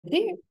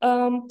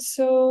Alrighty.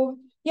 So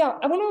yeah,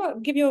 I want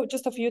to give you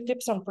just a few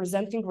tips on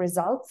presenting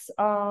results.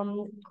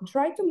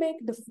 Try to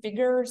make the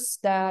figures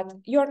that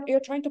you're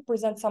trying to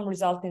present some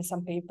result in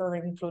some paper,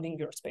 including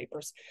yours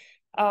papers.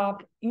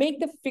 Make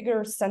the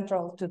figures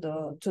central to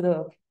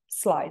the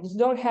slide.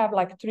 Don't have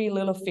like three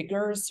little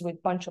figures with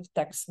a bunch of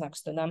text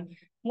next to them.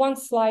 One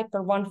slide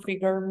per one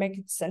figure, make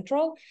it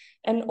central.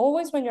 And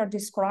always when you're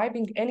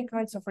describing any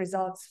kinds of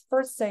results,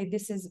 first say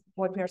this is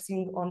what we are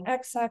seeing on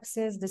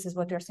x-axis, this is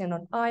what you're seeing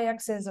on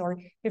y-axis, or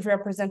if you're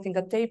presenting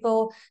a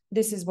table,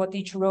 this is what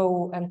each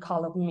row and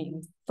column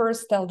mean.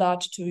 First tell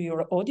that to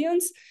your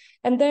audience,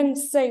 and then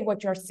say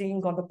what you're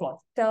seeing on the plot.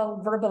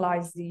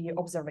 Verbalize the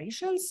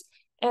observations,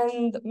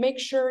 and make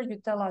sure you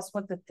tell us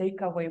what the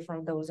takeaway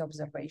from those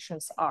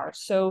observations are.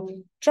 So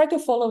try to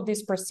follow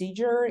this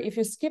procedure. If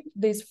you skip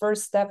this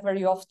first step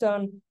very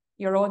often,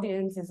 your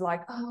audience is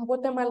like, oh,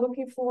 what am I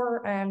looking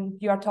for? And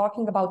you are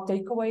talking about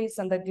takeaways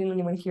and they didn't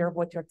even hear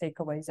what your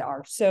takeaways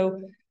are.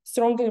 So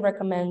strongly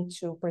recommend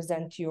to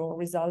present your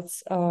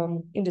results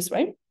in this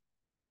way.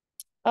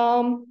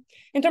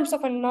 In terms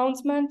of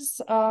announcements,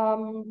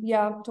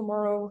 yeah,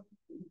 tomorrow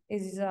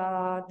is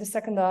the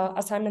second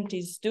assignment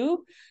is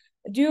due.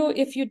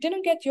 If you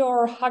didn't get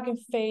your Hugging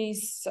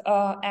Face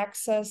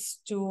access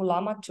to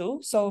Llama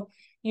 2, so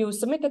you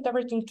submitted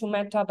everything to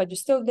Meta, but you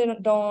still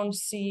don't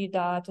see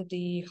that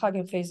the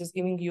Hugging Face is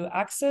giving you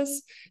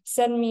access,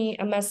 send me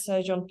a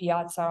message on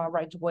Piazza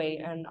right away,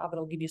 and I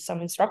will give you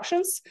some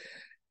instructions.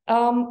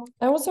 I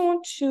also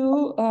want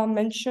to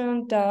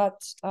mention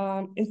that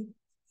a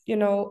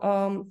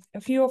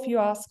few of you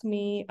asked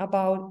me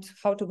about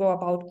how to go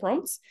about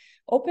prompts.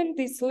 Open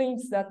these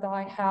links that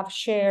I have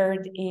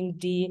shared in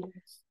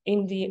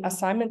the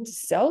assignment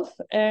itself,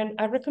 and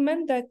I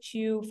recommend that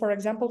you, for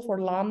example,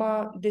 for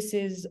Llama, this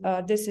is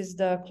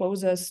the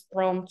closest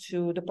prompt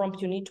to the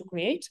prompt you need to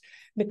create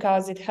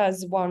because it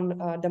has one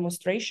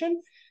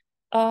demonstration.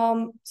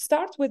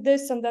 Start with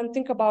this and then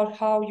think about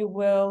how you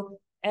will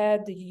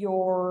add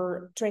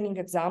your training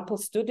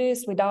examples to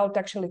this without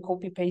actually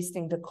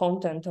copy-pasting the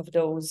content of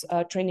those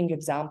training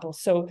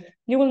examples. So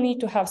you will need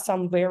to have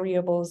some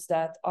variables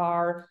that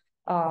are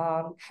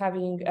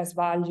having as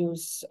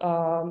values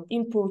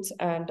inputs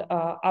and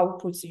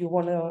outputs you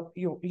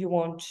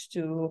want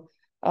to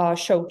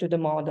show to the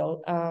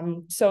model.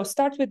 So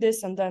start with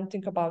this and then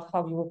think about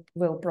how you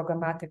will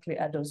programmatically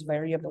add those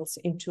variables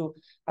into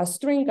a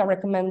string. I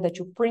recommend that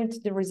you print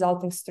the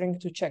resulting string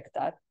to check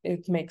that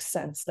it makes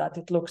sense, that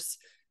it looks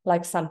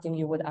like something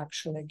you would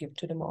actually give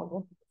to the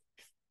model.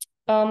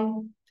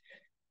 All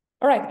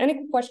right,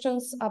 any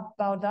questions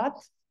about that?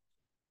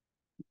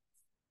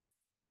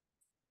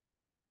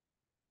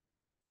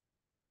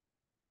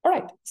 All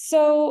right,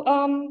 so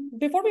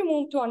before we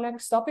move to our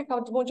next topic, I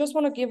just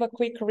want to give a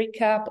quick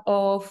recap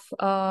of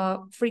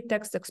free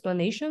text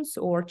explanations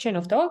or chain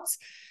of thoughts.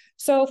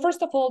 So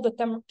first of all,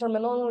 the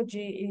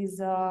terminology is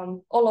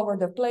all over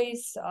the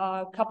place.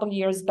 A couple of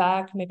years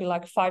back, maybe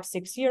like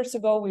 5-6 years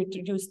ago, we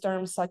introduced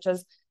terms such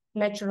as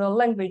natural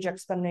language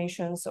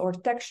explanations or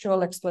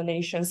textual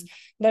explanations.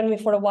 Then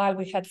for a while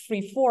we had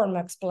free form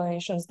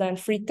explanations, then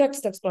free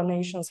text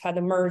explanations had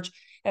emerged,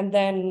 and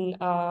then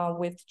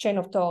with chain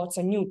of thoughts,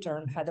 a new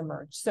term had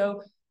emerged.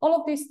 So all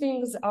of these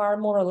things are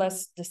more or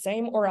less the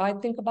same, or I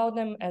think about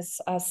them as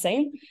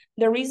same.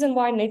 The reason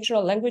why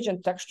natural language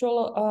and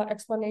textual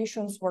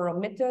explanations were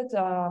omitted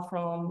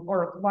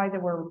or why they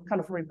were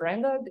kind of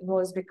rebranded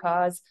was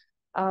because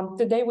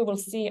today we will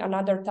see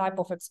another type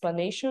of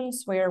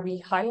explanations where we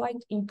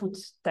highlight input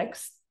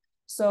text.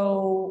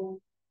 So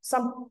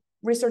some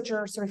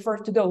researchers refer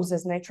to those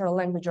as natural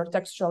language or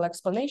textual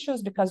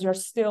explanations because you're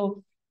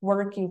still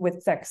working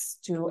with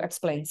text to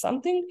explain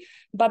something,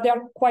 but they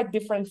are quite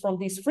different from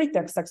these free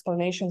text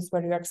explanations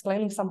where you're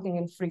explaining something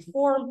in free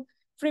form.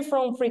 Free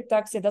form, free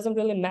text, it doesn't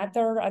really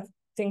matter. I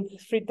think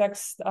free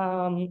text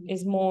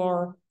is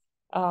more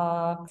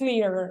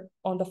clear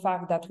on the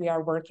fact that we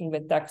are working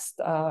with text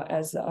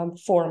as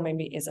form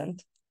maybe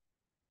isn't.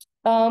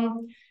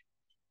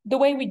 The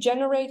way we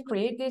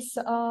create this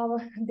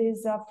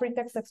free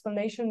text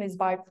explanation is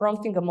by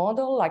prompting a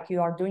model like you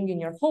are doing in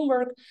your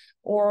homework,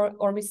 or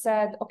we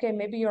said, okay,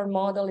 maybe your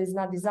model is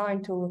not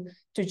designed to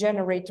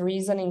generate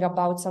reasoning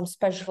about some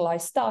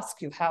specialized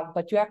task you have,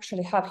 but you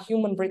actually have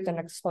human written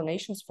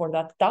explanations for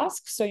that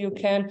task. So you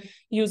can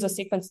use a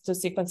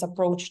sequence-to-sequence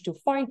approach to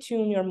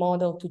fine-tune your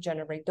model to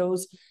generate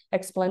those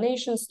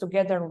explanations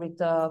together with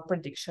the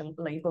prediction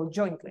label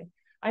jointly.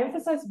 I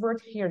emphasize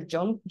word here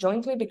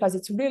jointly because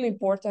it's really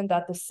important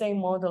that the same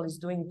model is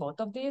doing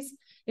both of these.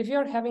 If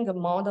you're having a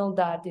model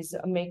that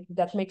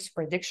makes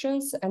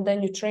predictions and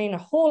then you train a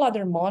whole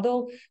other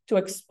model to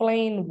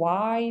explain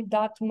why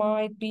that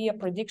might be a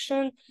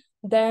prediction,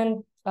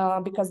 then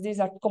because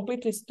these are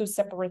completely two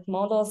separate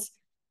models,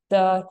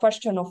 the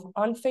question of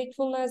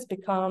unfaithfulness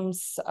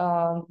becomes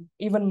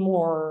even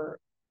more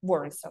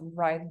worrisome,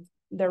 right?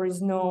 There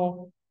is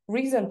no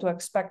reason to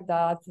expect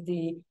that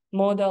the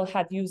model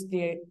had used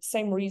the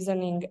same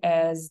reasoning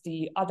as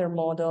the other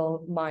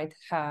model might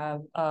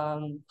have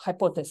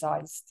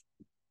hypothesized.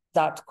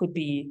 that could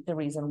be the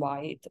reason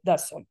why it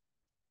does so.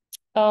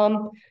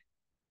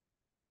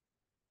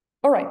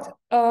 All right.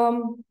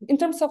 In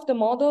terms of the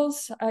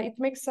models, it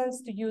makes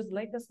sense to use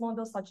latest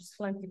models such as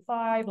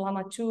FLAM-T5,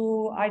 Llama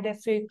 2,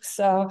 IDFX,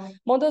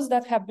 models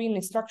that have been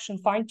instruction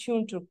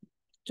fine-tuned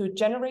to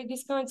generate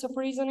these kinds of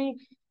reasoning.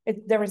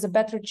 There is a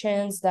better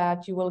chance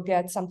that you will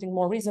get something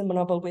more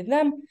reasonable with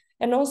them.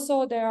 And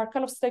also, they are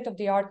kind of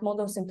state-of-the-art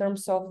models in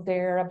terms of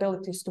their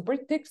abilities to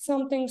predict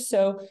something.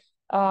 So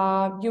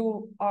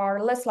you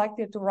are less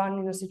likely to run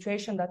in a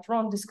situation that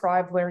Ron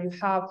described, where you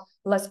have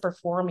less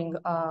performing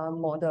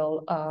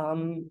model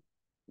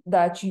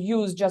that you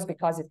use just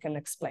because it can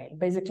explain.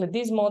 Basically,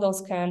 these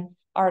models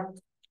are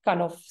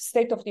kind of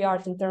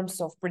state-of-the-art in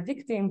terms of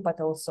predicting, but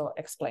also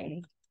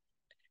explaining.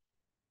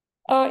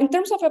 In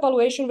terms of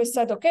evaluation, we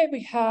said, okay,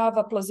 we have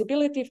a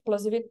plausibility. If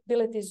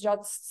plausibility is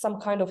just some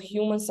kind of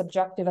human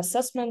subjective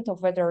assessment of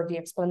whether the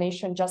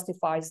explanation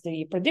justifies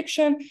the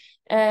prediction.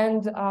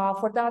 And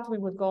for that, we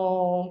would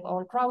go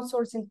on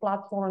crowdsourcing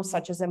platforms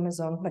such as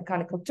Amazon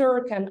Mechanical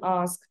Turk and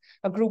ask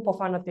a group of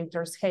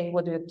annotators, hey,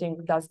 what do you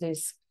think? Does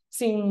this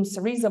seems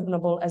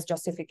reasonable as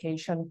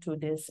justification to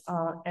this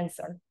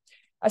answer?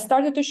 I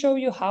started to show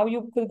you how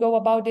you could go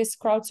about these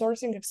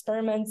crowdsourcing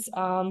experiments.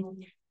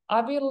 I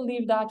will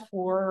leave that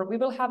we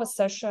will have a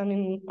session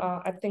in,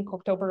 I think,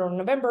 October or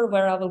November,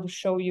 where I will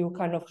show you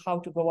kind of how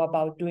to go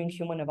about doing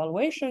human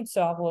evaluation.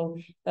 So I will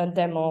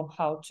demo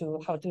how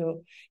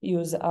to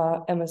use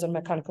Amazon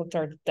Mechanical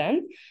Turk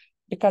then,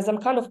 because I'm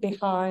kind of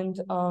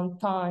behind on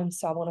time,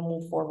 so I want to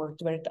move forward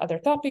with other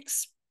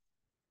topics.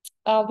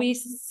 We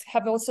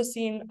have also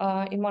seen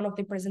in one of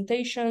the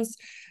presentations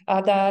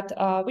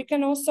that we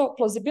can also,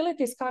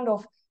 plausibility is kind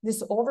of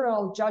this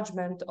overall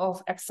judgment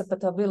of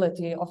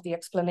acceptability of the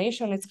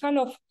explanation. It's kind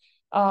of,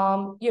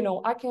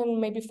 I can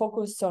maybe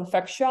focus on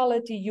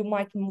factuality, you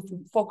might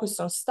focus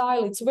on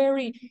style. It's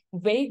very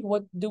vague.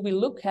 What do we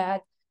look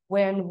at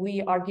when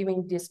we are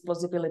giving this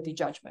plausibility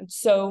judgment?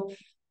 So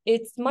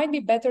it might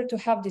be better to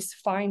have this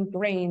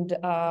fine-grained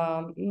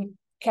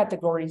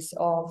categories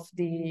of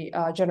the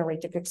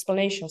generated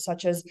explanation,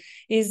 such as,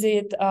 is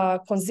it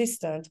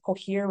consistent,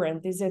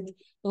 coherent? Is it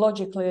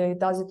logically,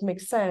 does it make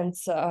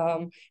sense?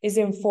 Is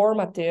it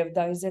informative?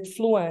 Is it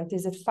fluent?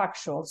 Is it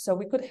factual? So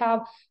we could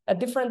have a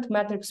different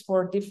metrics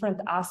for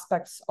different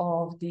aspects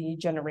of the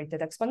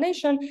generated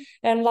explanation.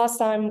 And last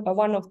time,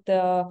 one of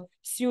the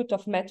suite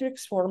of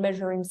metrics for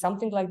measuring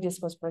something like this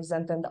was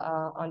presented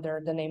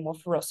under the name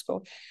of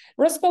Roscoe.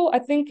 Roscoe, I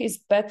think, is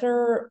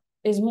better,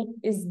 is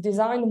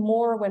designed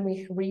more when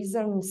we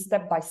reason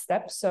step by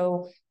step.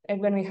 So, and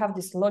when we have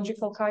these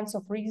logical kinds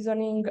of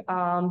reasoning,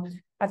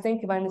 I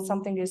think when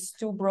something is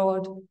too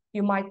broad,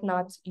 you might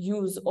not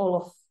use all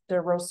of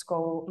the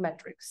Roscoe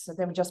metrics.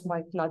 They just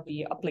might not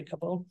be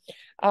applicable.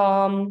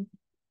 And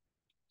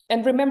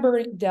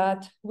remember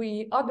that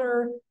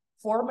other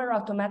former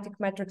automatic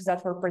metrics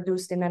that were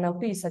produced in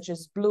NLP, such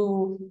as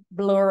BLUE,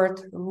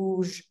 BLERT,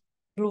 Rouge,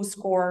 Blue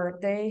score,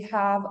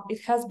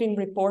 it has been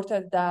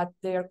reported that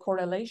their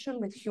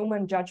correlation with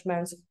human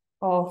judgments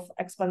of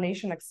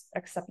explanation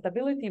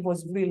acceptability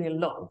was really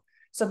low.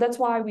 So that's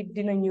why we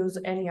didn't use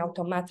any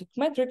automatic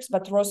metrics,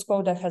 but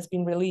Roscoe, that has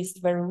been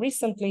released very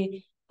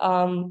recently,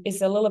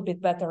 is a little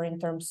bit better in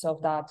terms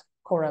of that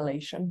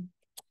correlation.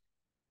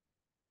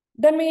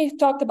 Then we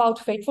talked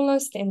about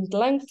faithfulness in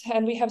length,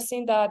 and we have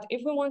seen that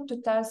if we want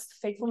to test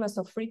faithfulness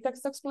of free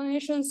text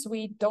explanations,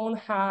 we don't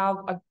have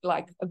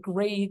a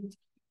great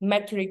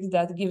metric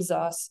that gives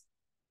us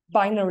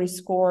binary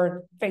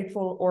score,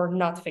 faithful or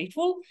not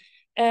faithful.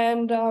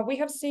 And we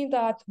have seen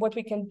that what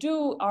we can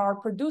do are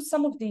produce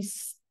some of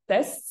these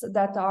tests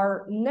that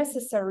are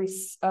necessary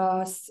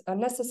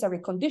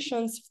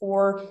conditions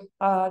for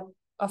a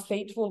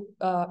faithful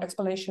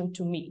explanation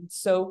to meet.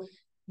 So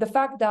the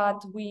fact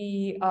that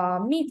we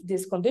meet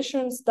these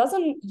conditions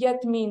doesn't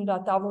yet mean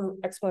that our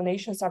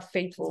explanations are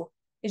faithful.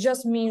 It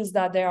just means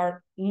that they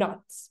are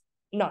not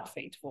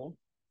faithful.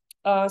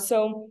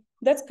 So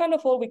that's kind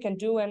of all we can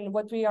do. And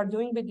what we are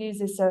doing with these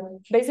is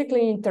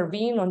basically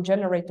intervene on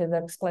generated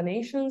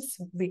explanations.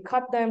 We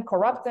cut them,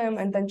 corrupt them,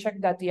 and then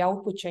check that the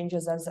output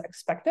changes as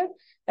expected.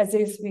 As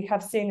is, we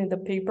have seen in the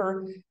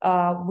paper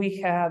we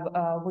have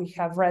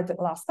read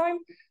last time.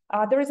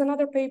 There is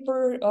another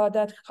paper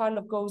that kind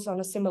of goes on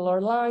a similar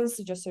lines,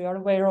 just so you're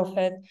aware of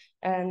it.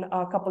 And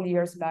a couple of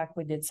years back,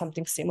 we did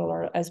something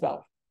similar as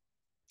well.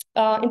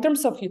 In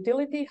terms of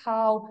utility,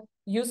 how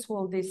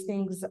useful these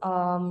things,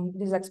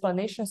 these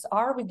explanations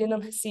are, we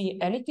didn't see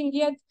anything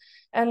yet.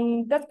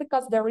 And that's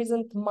because there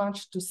isn't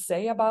much to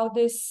say about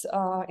this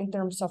in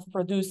terms of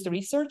produced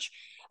research.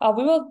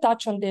 We will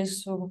touch on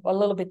this a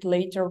little bit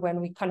later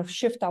when we kind of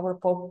shift our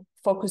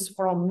focus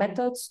from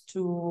methods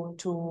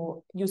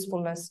to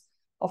usefulness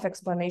of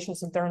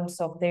explanations in terms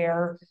of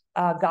their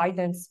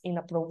guidance in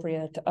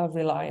appropriate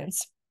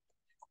reliance.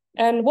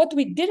 And what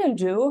we didn't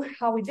do,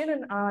 how we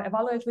didn't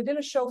evaluate, we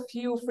didn't show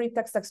few free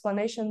text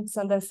explanations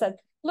and then said,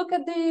 look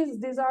at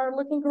these are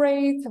looking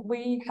great.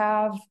 We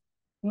have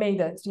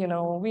made it,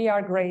 we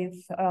are great.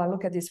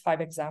 Look at these 5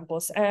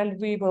 examples,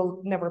 and we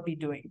will never be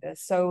doing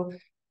this. So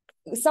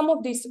some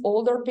of these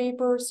older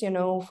papers,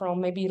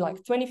 from maybe like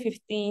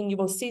 2015, you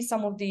will see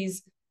some of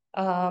these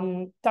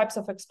types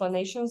of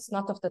explanations,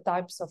 not of the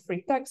types of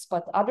free text,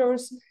 but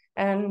others.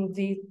 And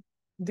the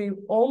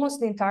almost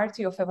the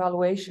entirety of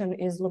evaluation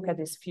is look at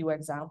these few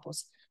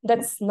examples.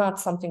 That's not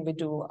something we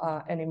do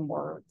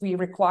anymore. We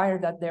require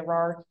that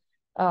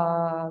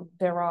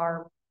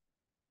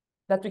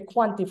that we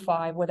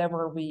quantify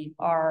whatever we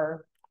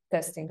are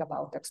testing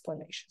about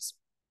explanations.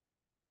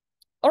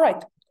 All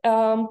right.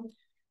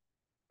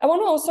 I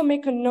want to also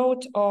make a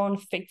note on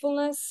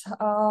faithfulness.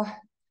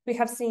 We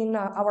have seen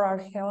our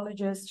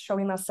archaeologists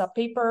showing us a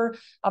paper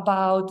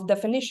about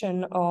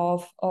definition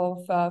of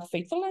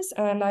faithfulness,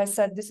 and I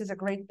said this is a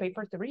great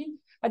paper to read.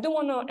 I do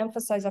want to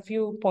emphasize a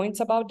few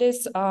points about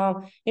this.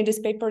 In this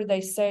paper,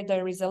 they say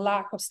there is a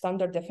lack of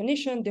standard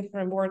definition.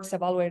 Different works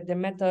evaluate the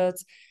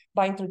methods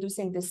by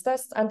introducing this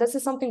test, and this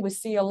is something we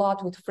see a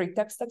lot with free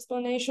text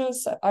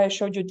explanations. I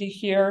showed you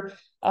here,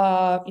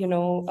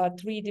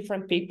 3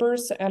 different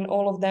papers, and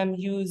all of them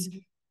use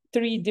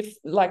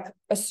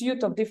a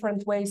suite of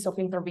different ways of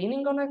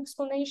intervening on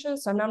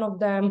explanations, and none of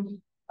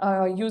them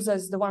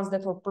uses the ones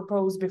that were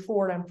proposed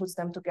before and puts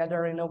them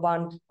together in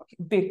one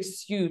big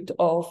suite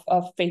of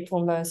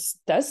faithfulness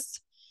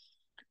tests.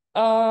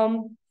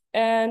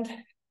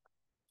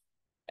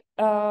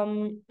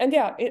 And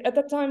yeah, at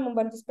the time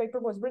when this paper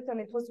was written,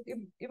 it was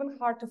even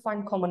hard to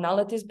find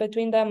commonalities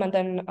between them. And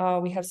then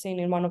we have seen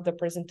in one of the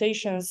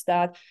presentations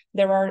that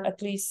there are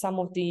at least some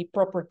of the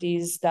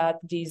properties that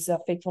these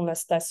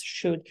faithfulness tests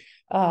should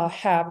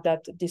have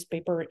that this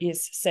paper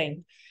is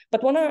saying.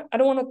 But I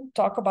don't want to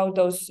talk about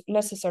those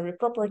necessary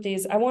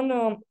properties. I want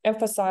to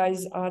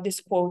emphasize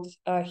this quote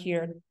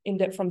here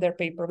from their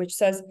paper, which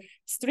says,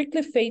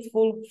 strictly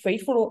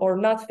faithful or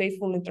not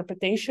faithful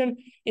interpretation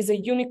is a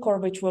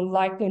unicorn which will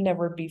likely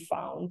never be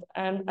found.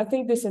 And I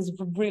think this is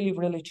really,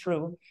 really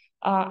true.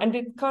 And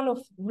it's kind of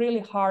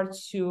really hard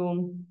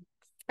to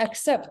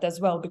accept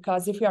as well,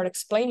 because if we are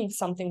explaining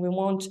something, we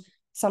want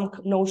some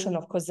notion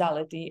of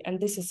causality. And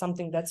this is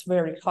something that's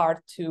very hard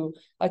to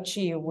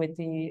achieve with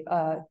the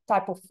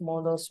type of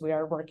models we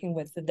are working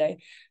with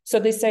today. So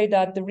they say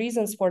that the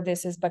reasons for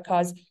this is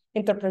because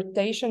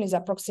interpretation is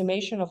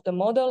approximation of the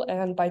model,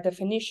 and by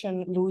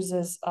definition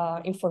loses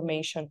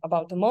information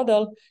about the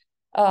model.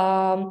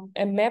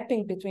 And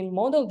mapping between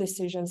model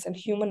decisions and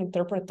human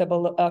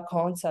interpretable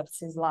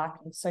concepts is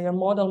lacking. So your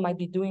model might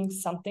be doing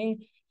something,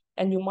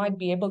 and you might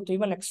be able to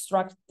even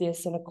extract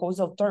this in a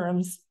causal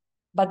terms,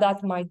 but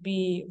that might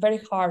be very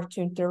hard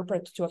to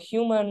interpret to a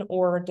human,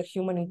 or the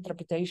human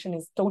interpretation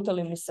is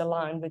totally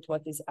misaligned with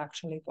what is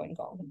actually going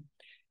on.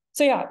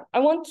 So yeah, I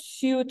want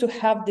you to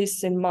have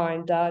this in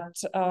mind, that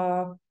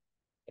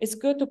it's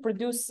good to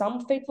produce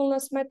some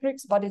faithfulness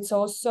metrics, but it's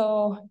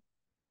also,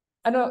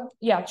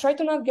 try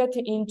to not get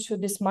into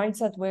this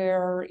mindset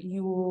where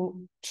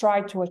you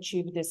try to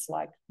achieve this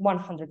like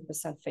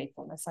 100%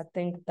 faithfulness. I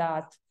think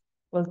that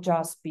will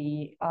just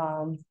be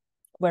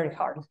very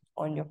hard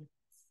on you.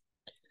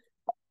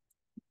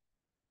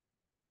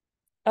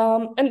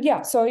 And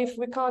yeah, so if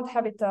we can't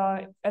have it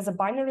as a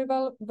binary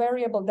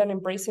variable, then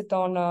embrace it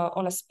on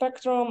a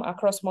spectrum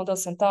across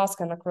models and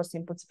tasks and across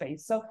input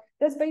space. So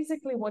that's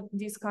basically what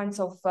these kinds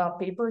of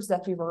papers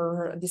that we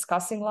were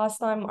discussing last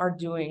time are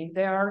doing.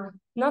 They are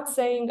not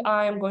saying,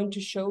 I am going to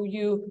show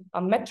you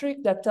a metric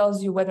that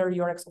tells you whether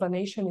your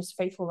explanation is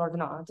faithful or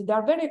not. They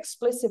are very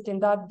explicit in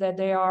that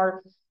they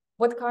are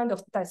what kind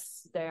of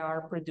tests they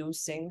are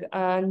producing.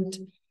 And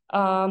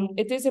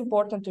it is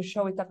important to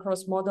show it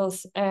across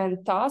models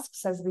and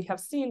tasks, as we have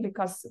seen,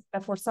 because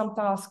for some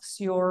tasks,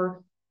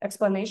 your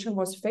explanation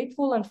was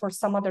faithful, and for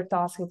some other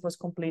tasks, it was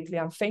completely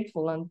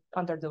unfaithful and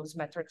under those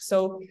metrics.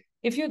 So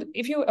if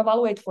you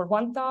evaluate for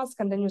one task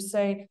and then you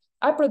say,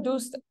 I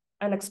produced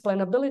an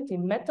explainability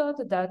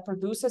method that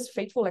produces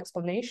faithful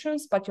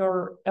explanations, but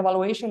your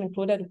evaluation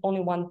included only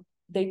one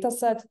data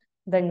set,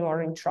 then you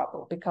are in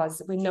trouble,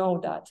 because we know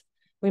that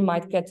we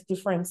might get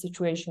different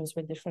situations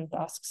with different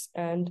tasks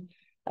and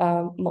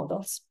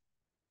models.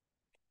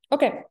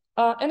 Okay,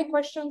 any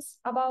questions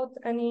about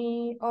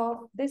any of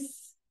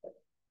this?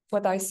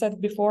 What I said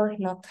before,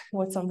 not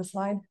what's on the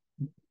slide.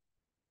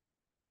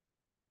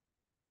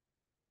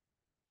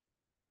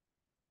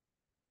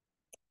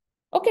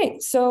 Okay,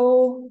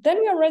 so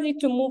then we are ready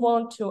to move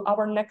on to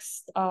our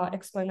next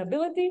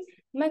explainability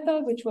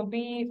method, which will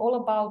be all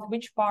about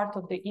which part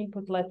of the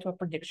input led to a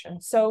prediction.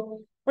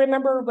 So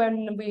remember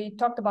when we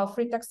talked about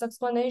free text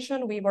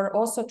explanation, we were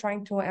also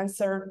trying to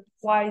answer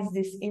why is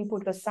this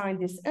input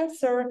assigned this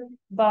answer,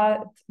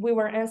 but we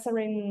were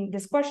answering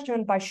this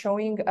question by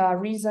showing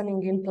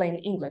reasoning in plain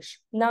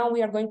English. Now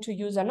we are going to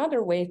use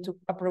another way to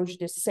approach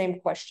this same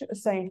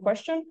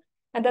question,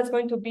 and that's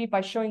going to be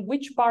by showing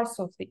which parts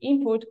of the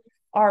input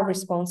are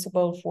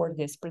responsible for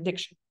this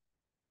prediction.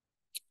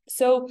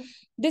 So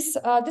these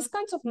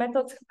kinds of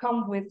methods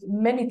come with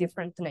many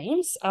different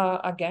names.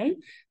 Again,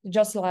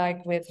 just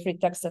like with free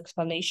text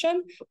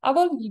explanation, I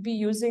will be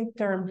using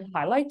term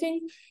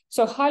highlighting.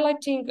 So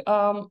highlighting,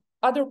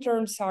 other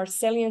terms are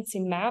saliency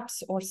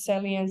maps or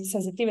salient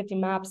sensitivity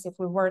maps if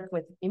we work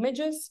with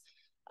images.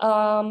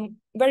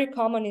 Very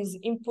common is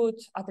input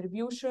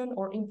attribution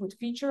or input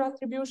feature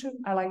attribution.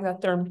 I like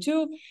that term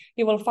too.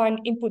 You will find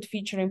input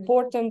feature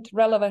important,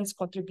 relevance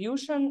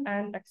contribution,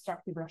 and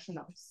extractive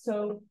rationale.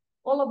 So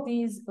all of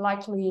these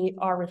likely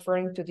are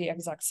referring to the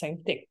exact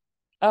same thing.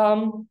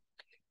 And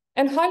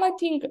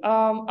highlighting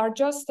are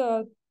just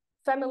a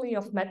family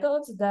of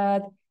methods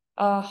that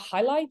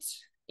highlight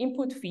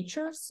input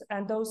features,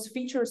 and those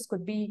features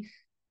could be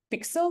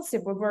pixels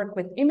if we work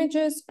with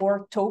images,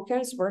 or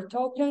tokens, word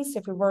tokens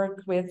if we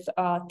work with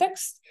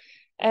text,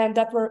 and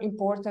that were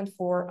important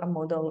for a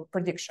model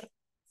prediction.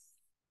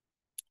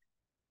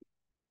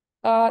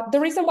 The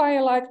reason why I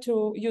like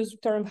to use the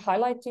term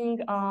highlighting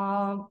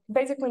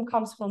basically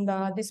comes from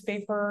this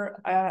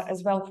paper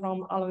as well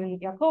from Alvin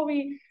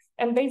Yakovi.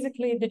 And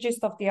basically the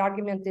gist of the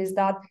argument is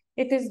that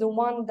it is the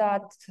one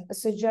that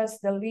suggests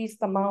the least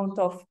amount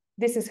of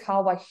this is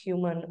how a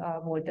human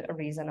would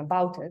reason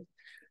about it.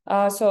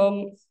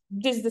 So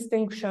this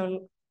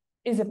distinction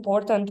is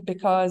important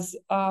because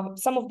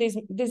some of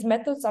these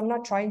methods are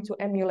not trying to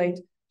emulate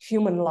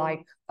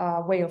human-like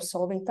way of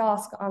solving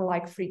tasks,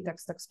 unlike free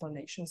text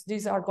explanations.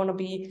 These are going to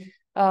be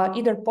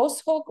either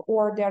post hoc,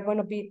 or they are going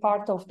to be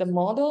part of the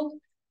model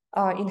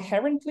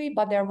inherently,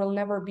 but there will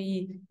never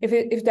be,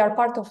 if they are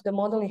part of the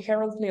model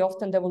inherently,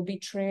 often they will be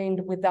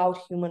trained without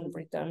human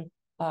written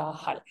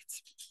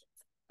highlights.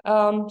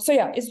 So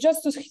yeah, it's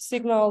just to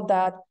signal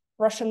that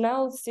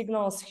rationale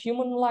signals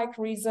human-like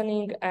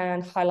reasoning,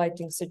 and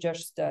highlighting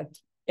suggests that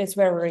it's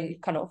very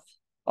kind of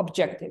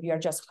objective. You're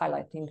just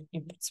highlighting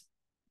inputs.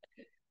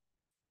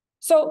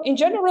 So in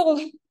general,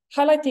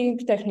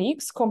 highlighting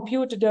techniques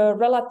compute the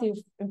relative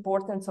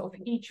importance of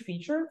each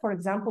feature. For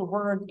example,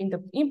 word in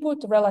the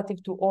input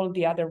relative to all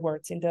the other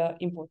words in the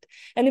input.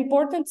 And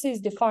importance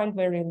is defined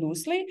very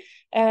loosely.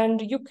 And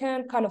you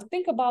can kind of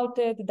think about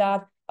it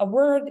that a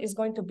word is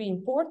going to be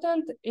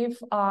important. If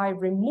I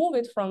remove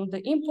it from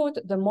the input,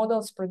 the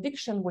model's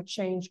prediction would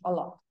change a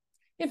lot.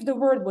 If the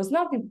word was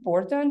not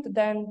important,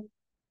 then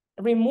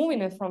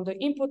removing it from the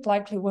input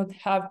likely would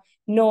have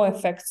no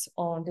effects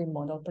on the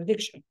model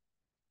prediction.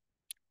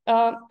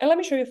 And let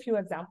me show you a few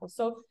examples.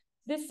 So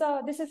this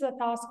is a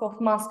task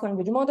of mask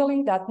language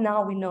modeling that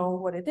now we know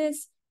what it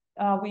is.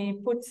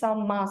 We put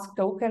some mask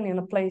token in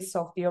a place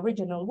of the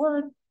original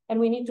word, and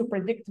we need to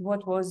predict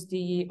what was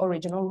the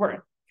original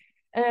word.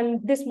 And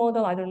this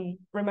model, I don't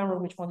remember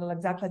which model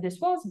exactly this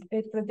was.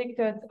 It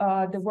predicted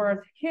the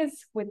word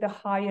his with the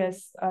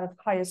highest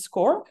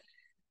score.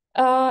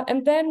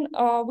 And then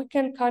we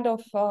can kind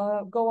of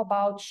go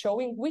about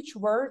showing which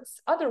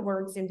words, other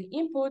words in the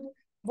input,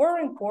 were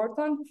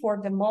important for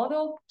the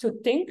model to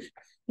think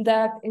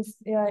that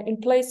in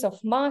place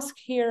of mask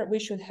here, we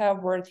should have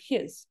word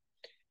his.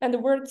 And the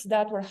words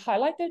that were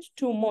highlighted,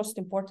 two most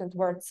important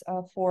words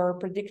for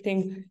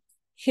predicting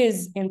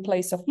his in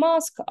place of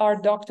mask, are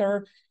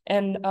doctor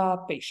and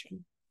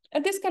patient.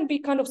 And this can be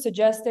kind of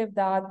suggestive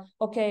that,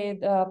 okay,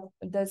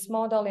 this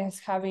model is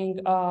having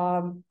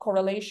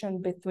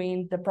correlation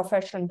between the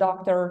profession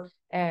doctor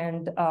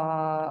and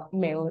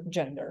male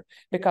gender,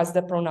 because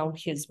the pronoun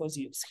his was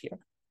used here.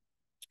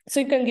 So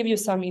it can give you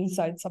some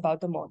insights about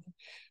the model.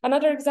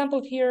 Another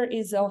example here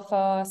is of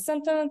a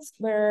sentence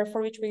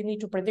for which we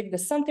need to predict the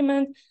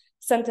sentiment.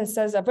 Sentence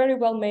says a very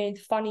well-made,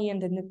 funny,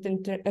 and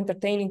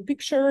entertaining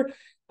picture.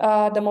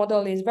 The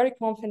model is very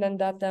confident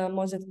that the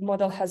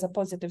model has a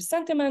positive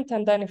sentiment.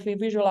 And then if we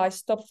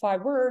visualize top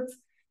 5 words,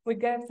 we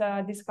get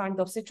this kind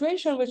of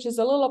situation, which is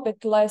a little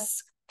bit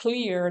less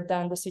clear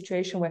than the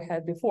situation we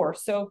had before.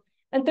 So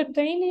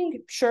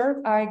entertaining,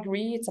 sure, I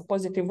agree, it's a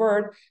positive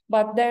word,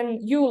 but then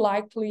you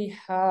likely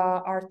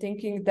are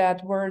thinking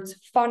that words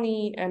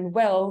funny and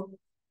well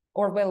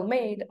or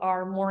well-made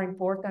are more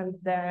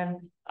important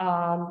than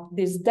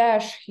this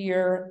dash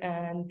here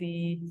and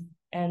the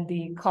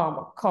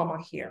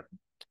comma here,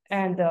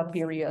 and the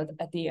period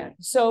at the end.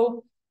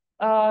 So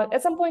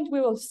at some point we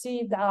will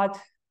see that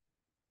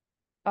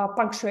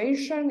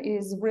punctuation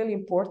is really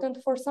important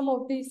for some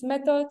of these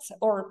methods,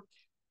 or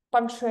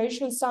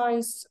punctuation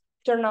signs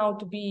turn out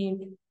to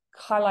be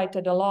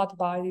highlighted a lot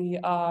by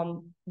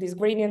these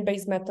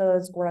gradient-based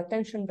methods or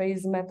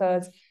attention-based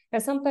methods.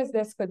 And sometimes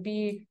this could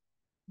be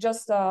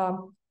just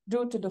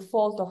due to the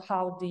fault of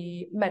how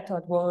the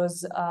method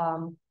was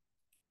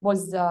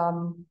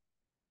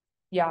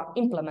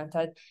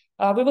implemented.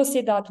 We will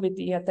see that with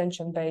the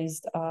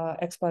attention-based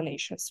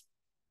explanations.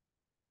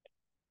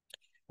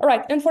 All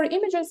right, and for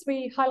images,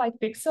 we highlight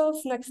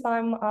pixels. Next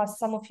time,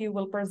 some of you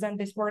will present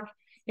this work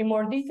in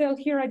more detail.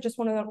 Here, I just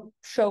want to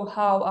show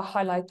how a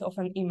highlight of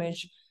an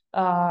image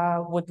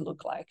would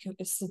look like.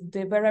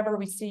 Wherever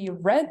we see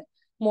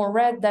more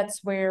red,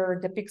 that's where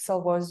the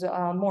pixel was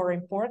more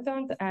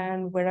important,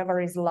 and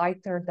wherever is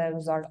lighter,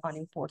 those are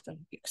unimportant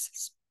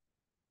pixels.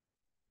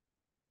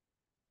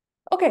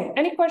 Okay,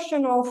 any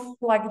question of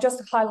like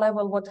just high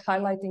level what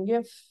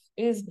highlighting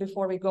is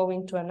before we go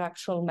into an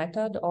actual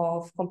method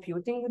of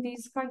computing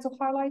these kinds of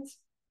highlights?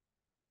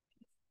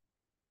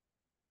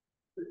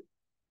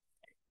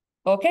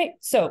 Okay,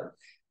 so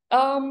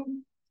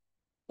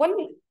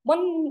one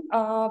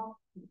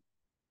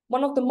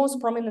one of the most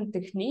prominent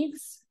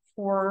techniques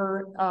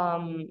for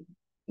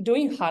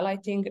doing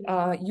highlighting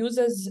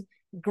uses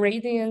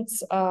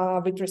gradients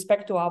with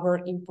respect to our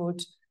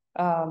input,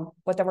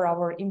 whatever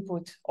our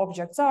input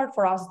objects are.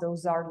 For us,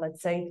 those are,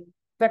 let's say,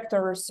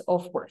 vectors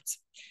of words.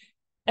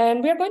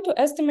 And we are going to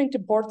estimate the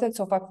importance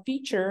of a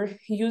feature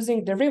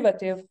using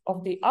derivative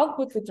of the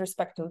output with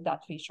respect to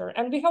that feature.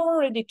 And we have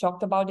already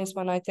talked about this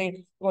when I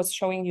think was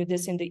showing you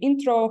this in the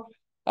intro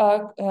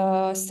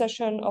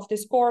session of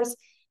this course.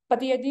 But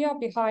the idea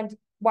behind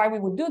why we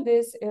would do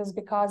this is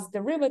because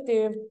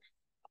derivative,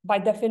 by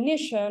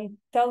definition,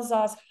 tells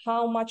us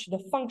how much the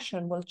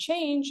function will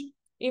change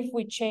if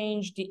we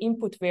change the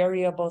input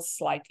variable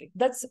slightly.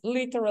 That's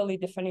literally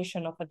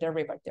definition of a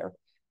derivative.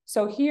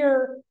 So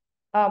here,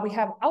 we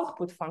have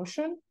output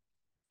function.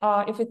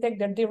 If we take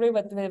the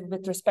derivative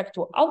with respect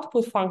to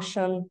output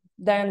function,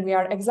 then we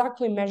are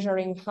exactly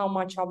measuring how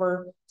much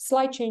our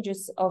slight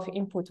changes of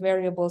input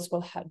variables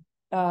will have,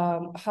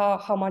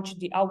 how much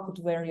the output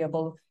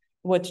variable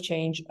would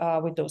change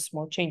with those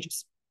small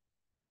changes.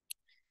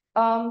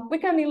 We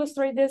can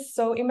illustrate this.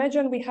 So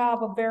imagine we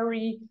have a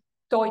very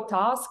toy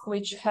task,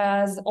 which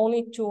has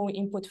only two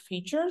input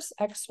features,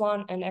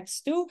 x1 and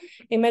x2.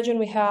 Imagine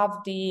we have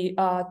the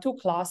two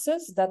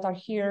classes that are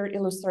here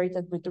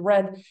illustrated with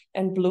red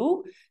and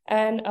blue.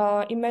 And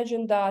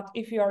imagine that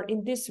if you are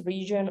in this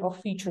region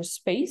of feature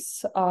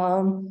space,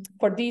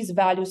 for these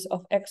values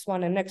of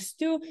x1 and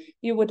x2,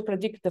 you would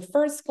predict the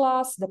first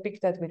class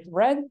depicted with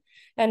red.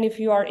 And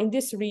if you are in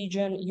this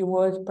region, you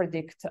would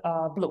predict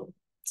blue.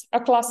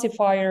 A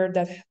classifier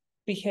that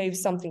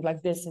behaves something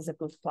like this is a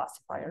good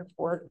classifier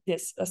for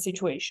this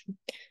situation.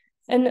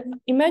 And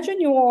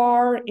imagine you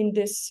are in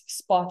this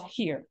spot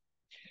here.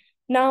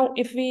 Now,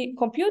 if we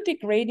compute the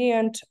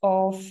gradient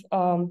of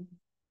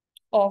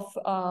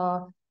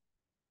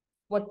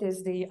what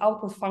is the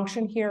output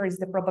function here is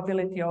the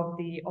probability of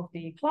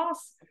the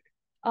class,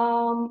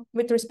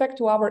 with respect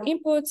to our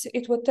inputs,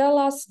 it will tell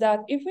us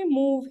that if we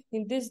move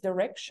in this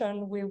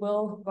direction, we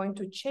will going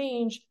to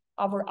change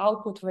our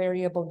output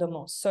variable the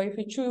most. So if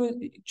we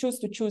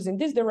choose in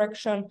this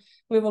direction,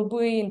 we will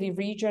be in the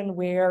region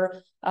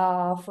where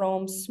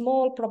from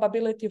small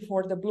probability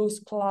for the blue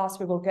class,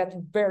 we will get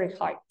very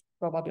high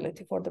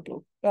probability for the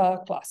blue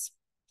class.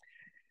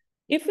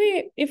 If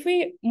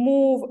we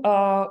move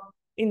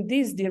in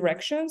these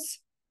directions,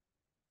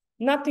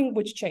 nothing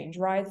would change,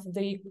 right?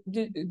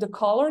 The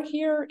color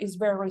here is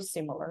very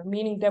similar,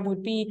 meaning there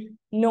would be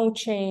no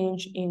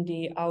change in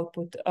the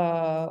output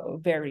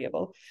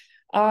variable.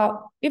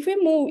 If we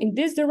move in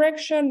this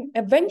direction,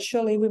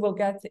 eventually we will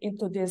get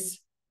into this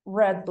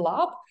red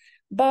blob,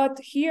 but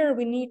here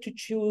we need to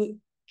choose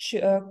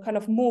kind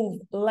of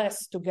move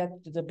less to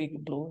get to the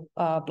big blue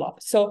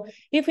blob. So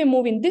if we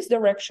move in this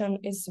direction,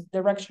 is the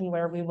direction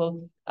where we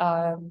will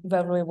have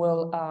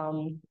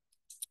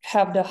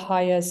the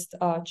highest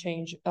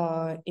change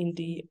in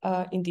the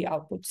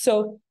output.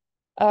 So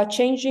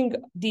changing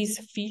this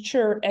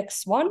feature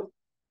x1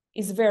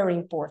 is very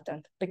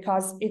important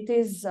because it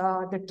is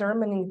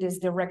determining this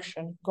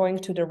direction going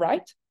to the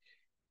right.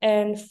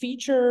 And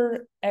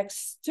feature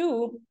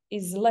x2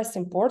 is less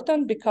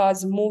important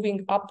because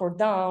moving up or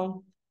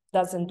down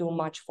doesn't do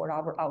much for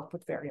our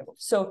output variable.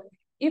 So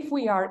if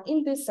we are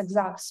in this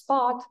exact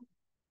spot,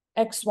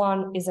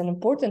 x1 is an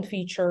important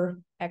feature,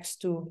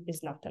 x2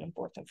 is not an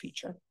important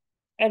feature.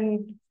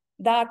 And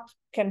that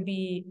can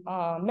be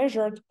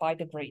measured by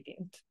the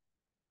gradient.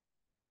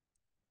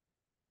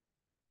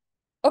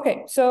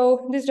 Okay,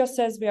 so this just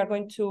says we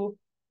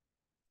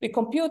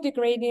compute the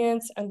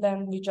gradients and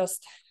then we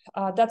just,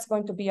 that's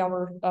going to be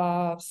our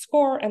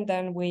score. And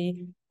then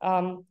we,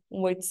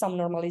 with some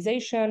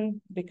normalization,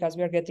 because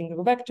we are getting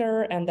a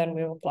vector, and then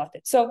we will plot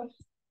it. So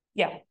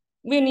yeah,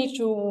 we need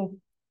to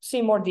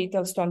see more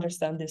details to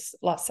understand this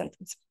last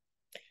sentence.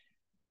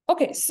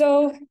 Okay,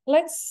 so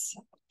let's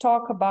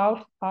talk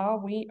about how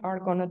we are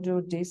gonna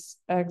do this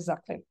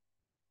exactly.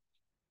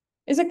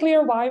 Is it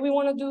clear why we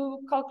want to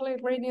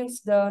calculate gradients?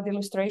 The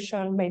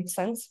illustration made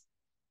sense?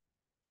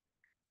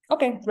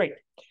 Okay, great.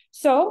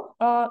 So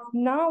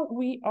now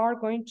we are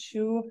going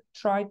to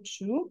try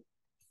to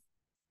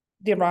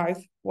derive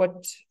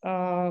what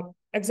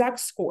exact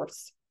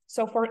scores.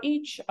 So for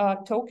each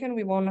token,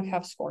 we want to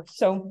have scores.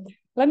 So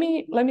let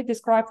me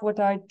describe what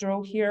I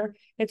drew here.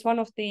 It's one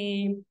of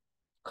the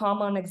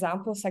common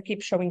examples I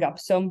keep showing up.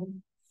 So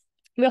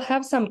we'll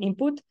have some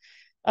input.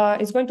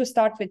 It's going to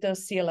start with a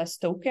CLS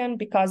token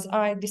because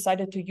I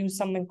decided to use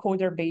some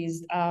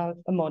encoder-based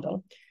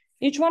model.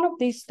 Each one of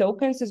these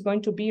tokens is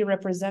going to be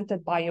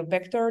represented by a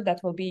vector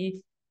that will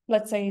be,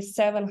 let's say,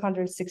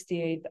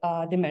 768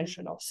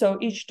 dimensional. So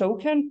each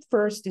token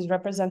first is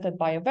represented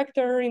by a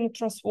vector in a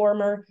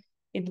transformer.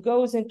 It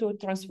goes into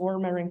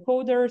transformer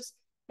encoders,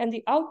 and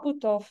the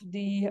output of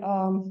the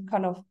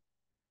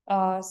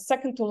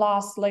second to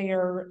last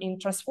layer in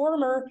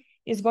transformer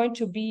is going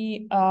to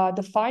be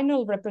the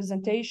final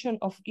representation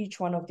of each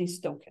one of these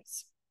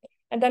tokens.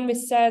 And then we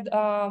said,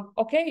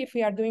 okay, if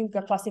we are doing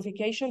a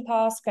classification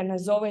task, and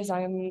as always,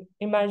 I'm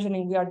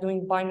imagining we are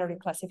doing binary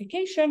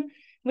classification,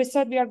 we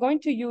said we are going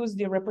to use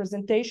the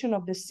representation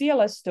of the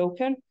CLS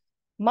token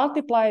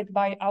multiplied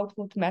by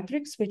output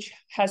matrix, which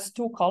has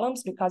 2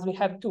 columns because we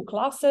have 2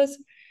 classes.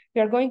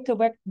 We are going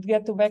to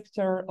get a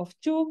vector of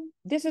 2.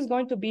 This is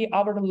going to be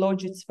our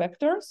logits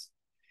vectors.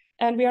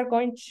 And we are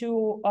going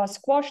to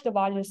squash the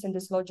values in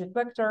this logit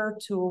vector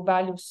to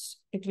values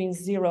between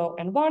 0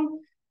 and 1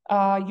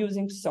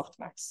 using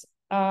softmax.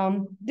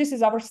 This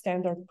is our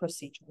standard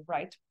procedure,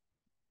 right?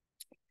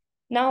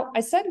 Now, I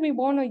said we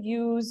want to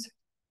use,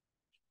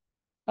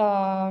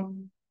 our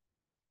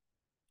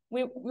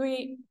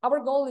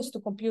goal is to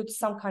compute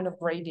some kind of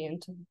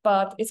gradient,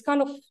 but it's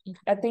kind of,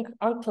 I think,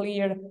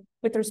 unclear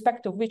with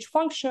respect to which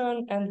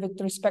function and with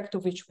respect to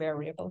which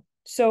variable.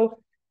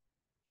 So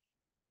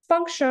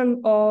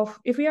function of,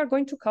 if we are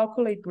going to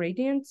calculate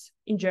gradients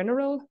in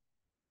general,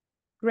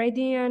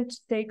 gradient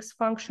takes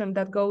function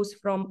that goes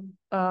from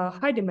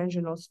high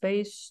dimensional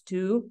space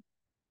to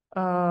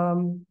a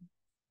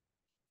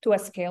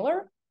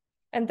scalar,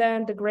 and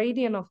then the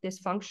gradient of this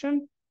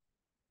function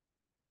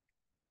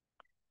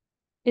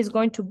is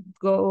going to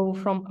go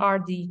from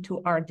RD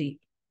to RD.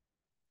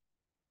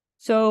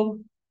 So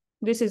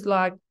this is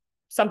like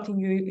something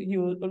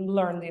you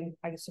learned in,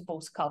 I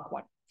suppose, Calc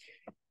 1.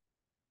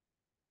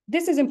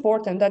 This is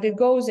important that it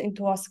goes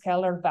into a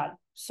scalar value.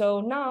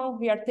 So now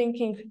we are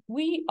thinking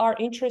we are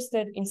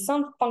interested in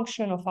some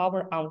function of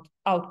our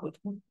output,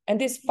 and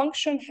this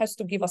function has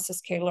to give us a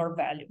scalar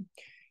value.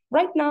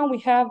 Right now we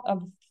have a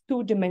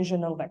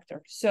 2-dimensional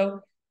vector.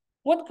 So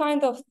what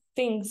kind of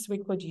things we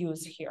could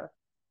use here?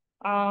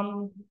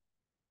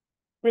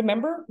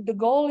 Remember, the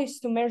goal is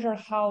to measure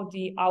how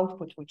the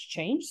output would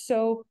change.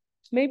 So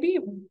maybe,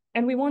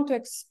 and we want to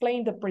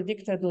explain the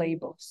predicted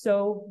label.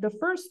 So the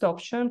first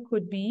option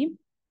could be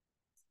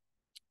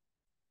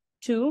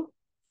to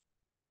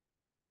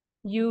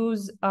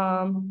use,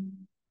 I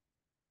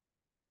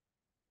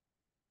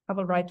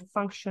will write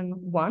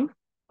function 1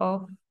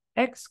 of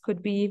x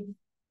could be,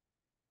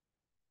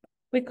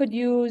 we could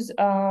use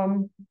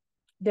the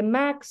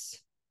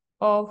max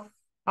of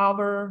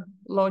our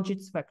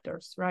logits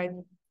vectors, right?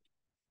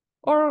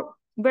 Or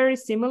very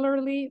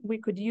similarly, we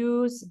could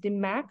use the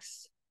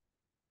max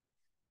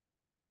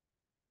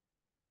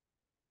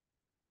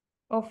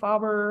of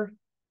our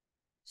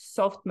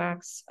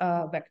softmax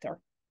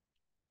vector.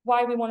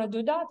 Why we want to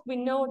do that? We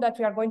know that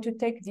we are going to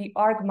take the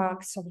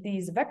argmax of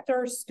these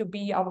vectors to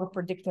be our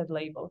predicted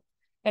label.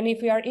 And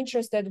if we are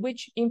interested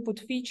which input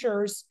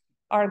features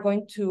are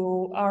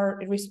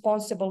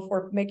responsible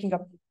for making a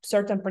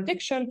certain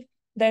prediction,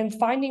 then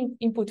finding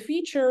input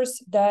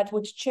features that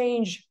would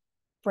change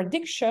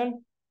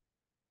prediction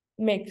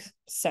makes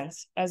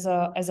sense as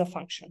a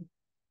function.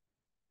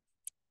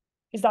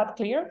 Is that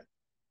clear?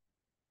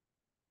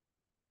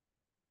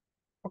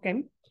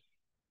 Okay.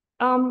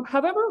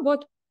 However,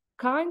 what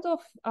kind of,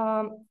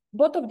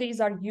 both of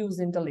these are used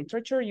in the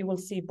literature. You will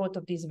see both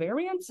of these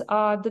variants.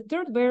 The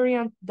third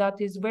variant that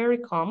is very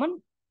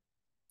common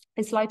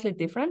is slightly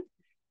different.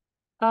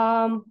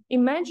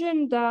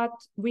 Imagine that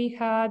we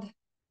had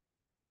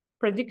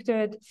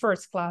predicted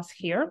first class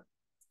here.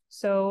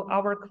 So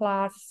our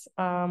class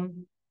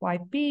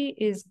YP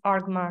is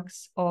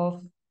argmax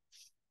of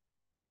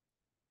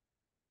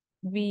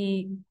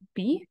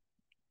VP.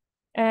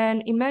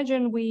 And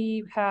imagine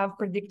we have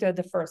predicted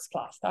the first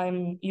class.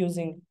 I'm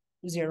using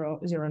zero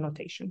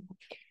notation.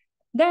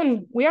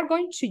 Then we are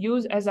going to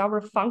use as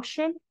our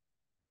function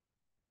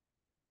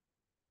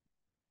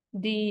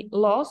the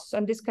loss,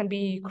 and this can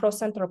be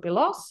cross-entropy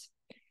loss,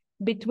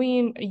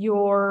 between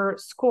your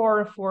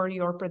score for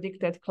your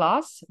predicted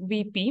class,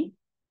 VP.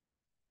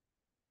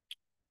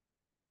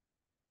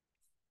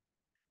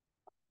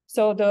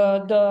 So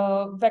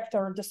the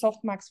vector, the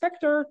softmax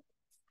vector,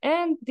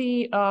 and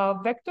the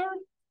vector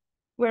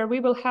where we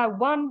will have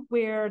 1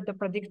 where the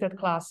predicted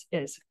class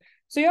is.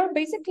 So you're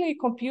basically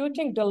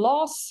computing the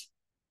loss,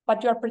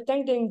 but you're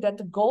pretending that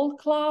the gold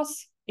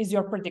class is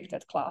your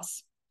predicted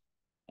class.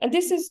 And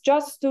this is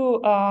just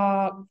to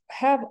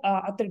have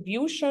an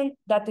attribution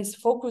that is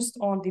focused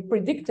on the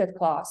predicted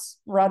class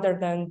rather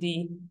than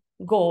the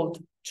gold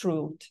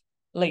truth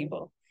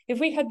label. If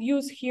we had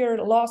used here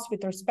loss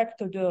with respect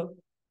to the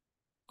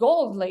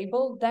gold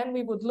label, then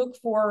we would look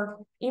for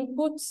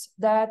inputs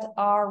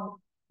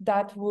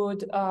that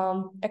would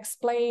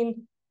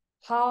explain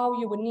how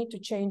you would need to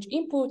change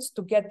inputs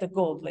to get the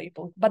gold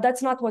label. But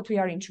that's not what we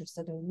are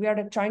interested in. We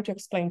are trying to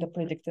explain the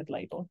predicted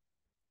label.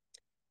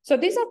 So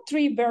these are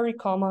 3 very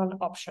common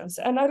options.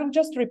 And I will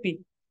just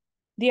repeat.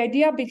 The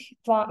idea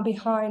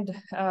behind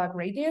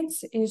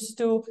gradients is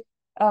to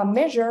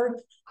measure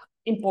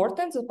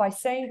importance by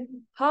saying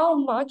how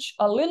much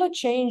a little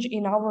change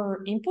in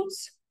our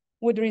inputs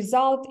would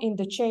result in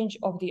the change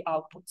of the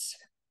outputs.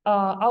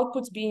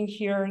 Outputs being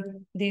here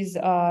these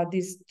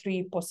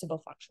 3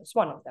 possible functions,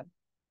 one of them.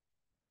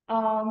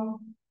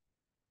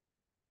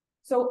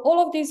 So all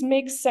of these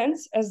make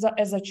sense as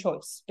a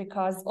choice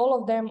because all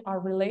of them are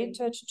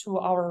related to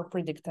our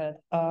predicted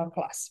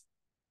class.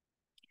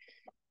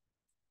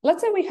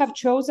 Let's say we have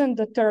chosen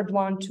the third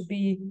one to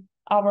be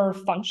our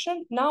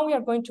function. Now we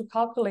are going to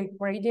calculate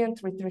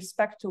gradient with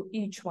respect to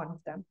each one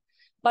of them.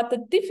 But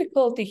the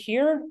difficulty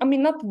here, I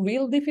mean, not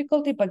real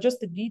difficulty, but just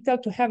the detail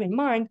to have in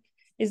mind,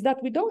 is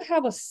that we don't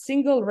have a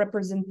single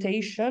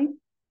representation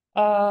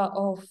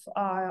of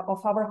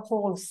our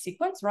whole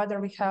sequence. Rather,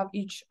 we have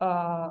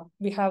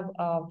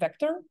a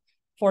vector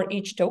for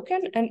each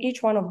token, and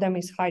each one of them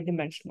is high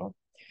dimensional.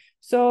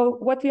 So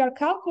what we are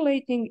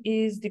calculating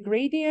is the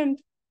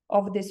gradient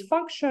of this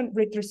function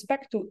with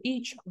respect to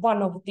each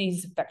one of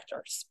these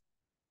vectors.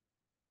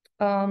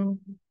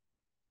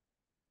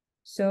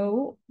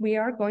 So we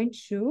are going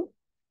to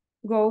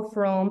go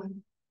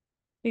from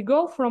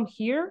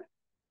here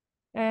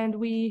and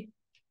we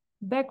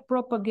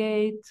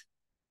backpropagate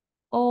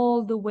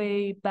all the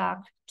way back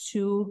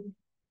to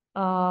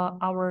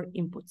our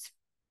inputs.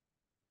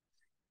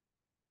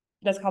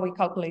 That's how we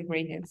calculate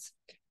gradients.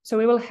 So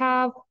we will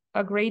have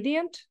a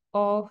gradient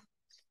of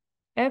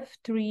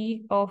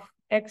f3 of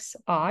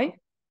xi.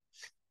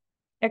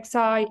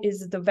 Xi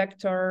is the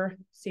vector.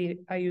 See,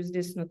 I use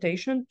this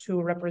notation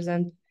to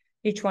represent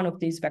each one of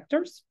these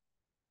vectors.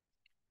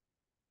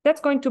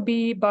 That's going to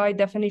be, by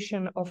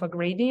definition of a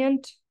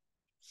gradient,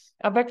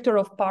 a vector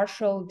of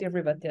partial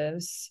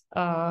derivatives.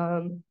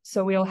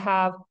 So we'll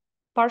have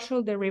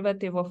partial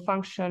derivative of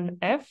function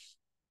f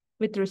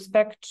with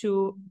respect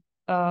to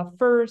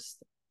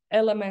first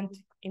element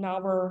in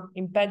our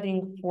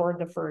embedding for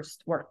the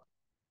first word,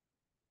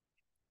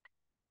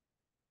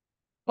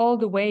 all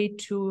the way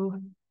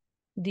to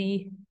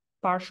the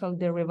partial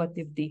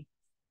derivative d.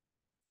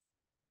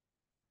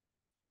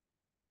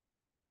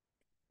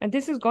 And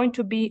this is going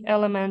to be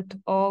element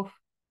of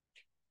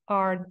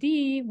Rd,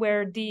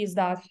 where d is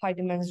that high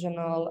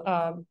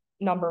dimensional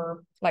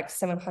number, like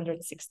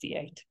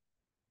 768.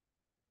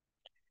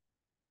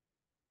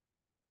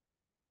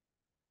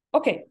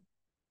 Okay.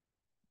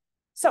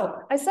 So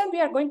I said we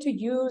are going to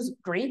use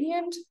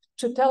gradient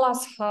to tell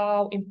us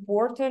how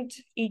important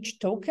each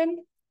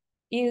token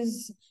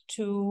is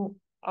to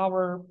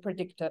our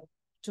predicted,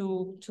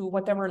 to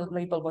whatever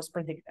label was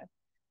predicted.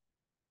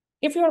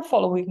 If you are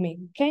following me,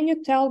 can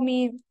you tell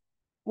me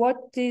what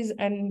is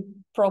a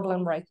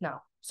problem right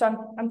now? So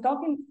I'm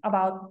talking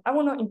about, I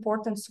want to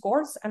importance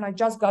scores, and I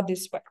just got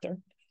this vector.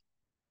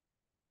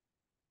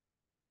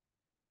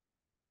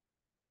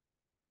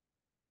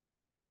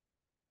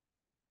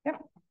 Yeah.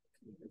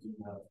 You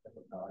have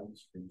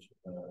values for each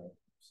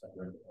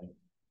separate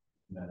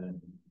embedded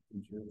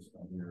features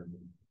of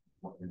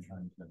what you're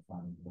trying to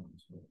find.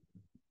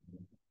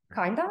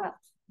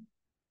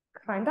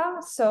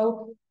 Kinda.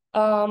 So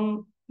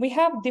we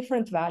have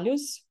different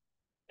values,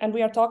 and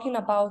we are talking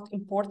about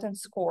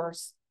importance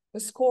scores, the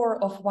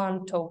score of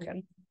one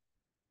token.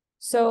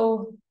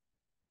 So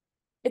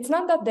it's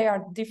not that they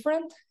are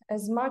different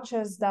as much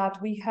as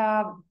that we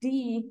have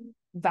d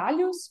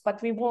values,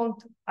 but we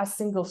want a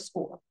single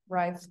score,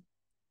 right?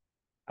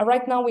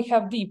 Right now we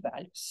have d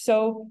values.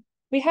 So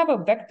we have a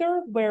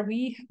vector where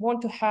we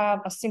want to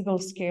have a single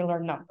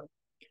scalar number.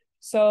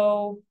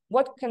 So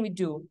what can we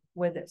do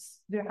with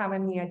this? Do you have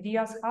any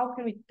ideas? How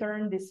can we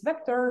turn this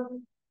vector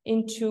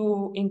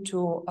into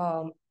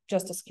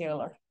just a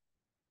scalar?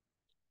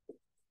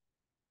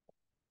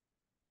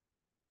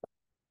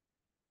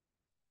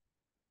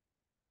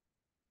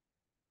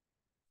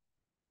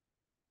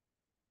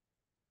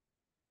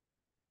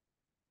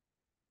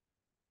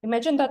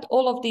 Imagine that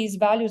all of these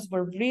values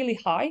were really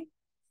high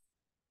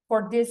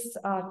for this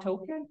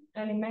token,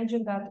 and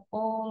imagine that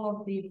all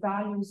of the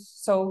values,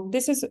 so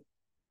this is,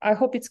 I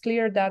hope it's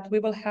clear that we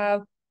will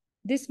have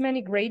this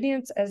many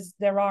gradients as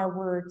there are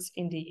words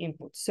in the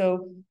input.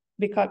 So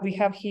because we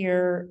have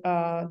here,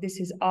 this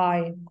is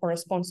I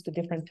corresponds to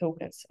different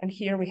tokens. And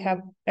here we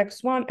have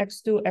x1,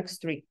 x2,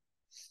 x3.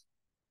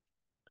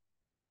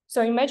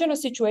 So imagine a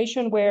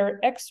situation where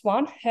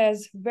x1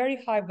 has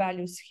very high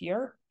values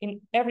here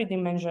in every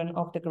dimension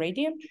of the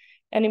gradient.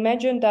 And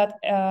imagine that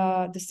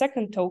the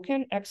second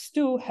token,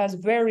 x2, has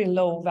very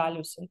low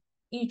values in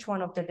each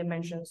one of the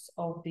dimensions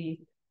of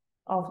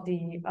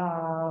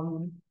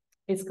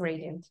its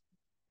gradient.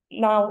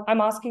 Now I'm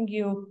asking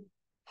you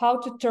how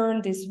to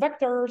turn these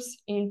vectors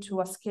into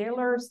a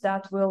scalars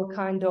that will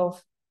kind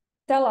of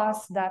tell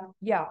us that,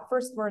 yeah,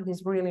 first word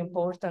is really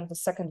important, the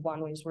second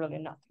one is really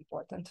not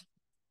important.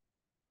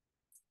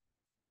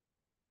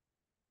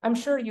 I'm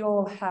sure you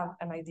all have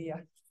an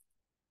idea.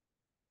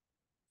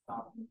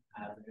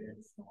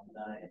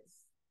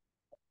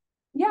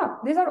 Yeah,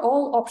 these are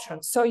all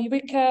options. So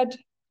we could,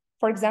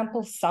 for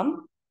example,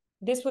 sum.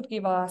 This would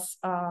give us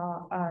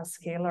a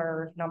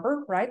scalar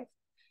number, right?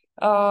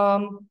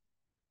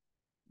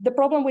 The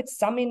problem with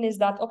summing is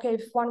that, okay,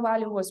 if one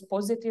value was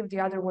positive, the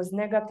other was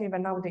negative,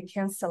 and now they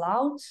cancel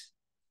out.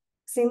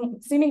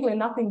 Seemingly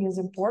nothing is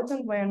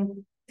important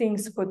when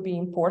things could be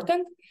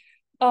important.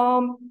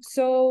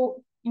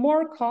 So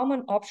more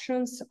common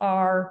options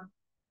are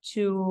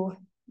to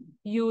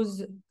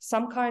use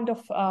some kind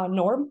of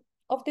norm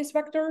of this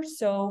vector.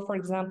 So for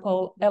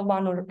example,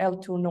 L1 or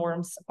L2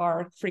 norms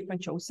are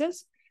frequent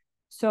choices.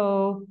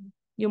 So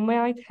you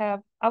might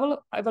have, I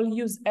will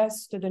use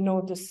S to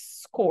denote the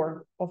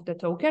score of the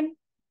token.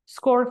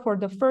 score for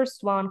the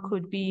first one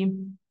could be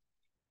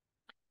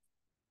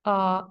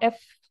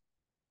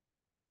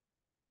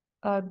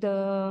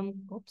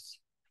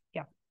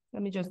let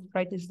me just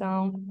write this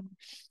down.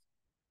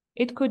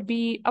 It could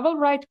be, I will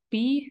write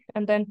P,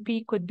 and then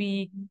P could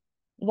be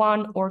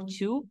 1 or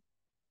 2.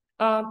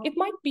 It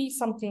might be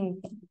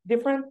something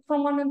different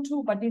from 1 and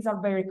 2, but these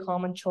are very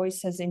common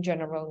choices in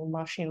general in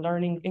machine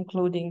learning,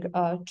 including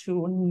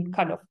to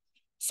kind of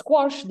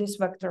squash this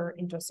vector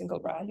into a single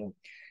value.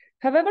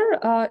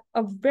 However,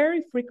 a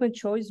very frequent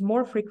choice,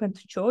 more frequent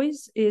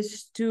choice,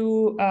 is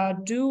to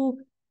do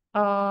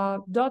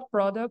dot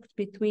product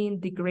between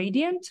the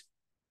gradient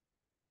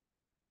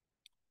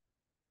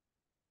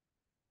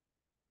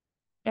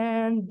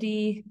and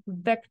the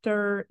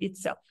vector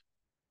itself.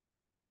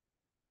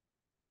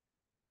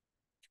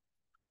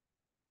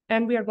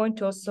 And we are going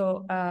to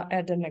also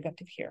add a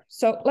negative here.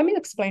 So let me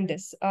explain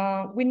this.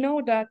 We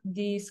know that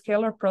the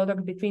scalar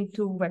product between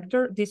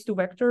these two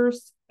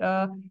vectors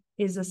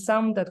is a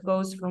sum that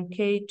goes from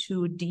k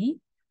to d,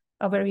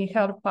 where we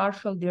have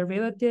partial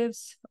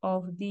derivatives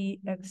of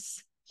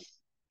dxki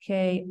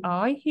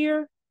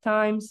here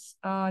times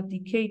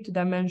the kth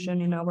dimension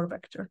in our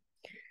vector.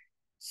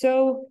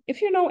 So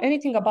if you know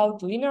anything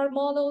about linear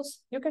models,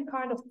 you can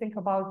kind of think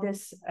about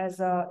this as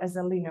a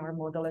linear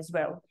model as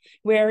well,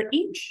 where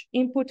each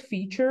input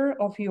feature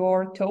of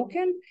your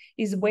token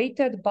is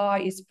weighted by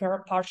its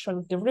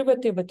partial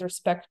derivative with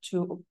respect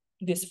to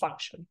this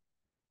function.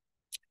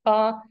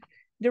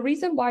 The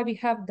reason why we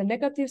have the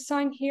negative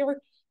sign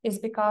here is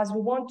because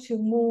we want to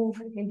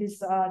move in this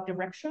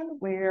direction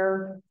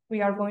where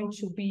we are going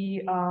to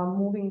be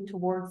moving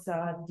towards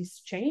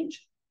this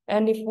change.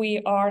 And if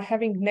we are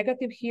having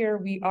negative here,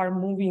 we are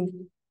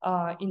moving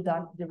in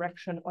that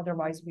direction.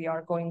 Otherwise, we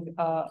are going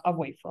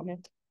away from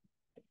it.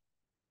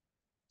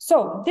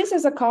 So this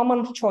is a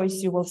common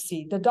choice you will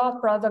see: the dot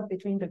product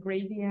between the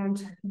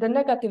gradient, the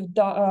negative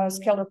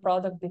scalar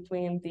product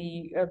between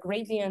the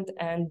gradient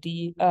and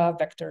the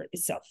vector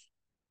itself.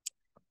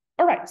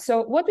 All right,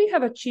 so what we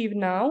have achieved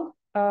now,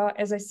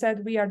 as I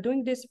said, we are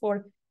doing this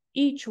for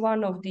each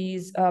one of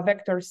these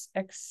vectors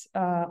xi,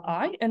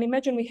 and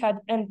imagine we had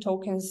n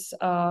tokens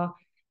in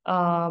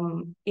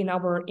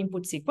our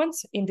input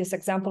sequence. In this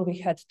example, we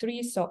had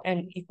 3, so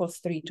n equals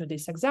 3 to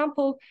this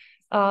example.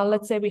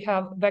 Let's say we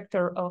have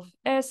vector of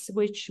s,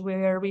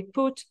 where we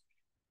put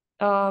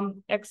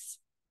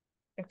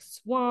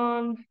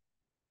x1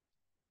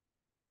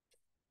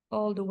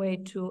 all the way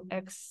to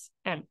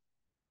xn.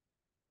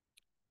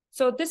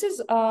 So this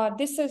is a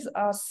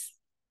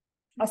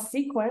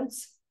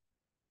sequence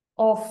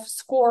of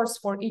scores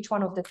for each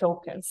one of the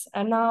tokens.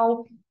 And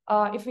now,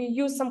 if we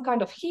use some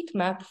kind of heat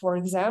map, for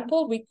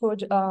example, we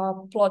could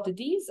plot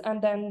these,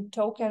 and then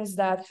tokens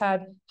that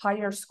had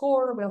higher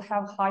score will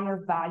have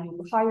higher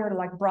value,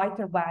 like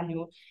brighter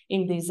value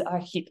in these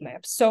heat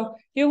maps. So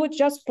you would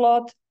just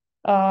plot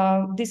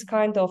this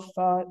kind of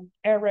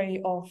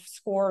array of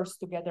scores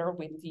together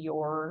with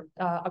your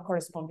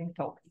corresponding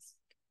tokens.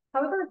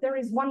 However, there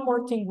is one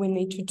more thing we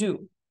need to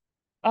do.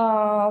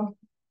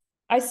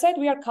 I said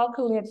we are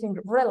calculating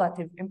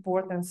relative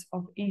importance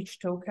of each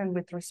token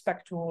with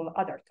respect to all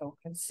other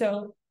tokens.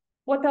 So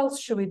what else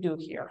should we do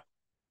here?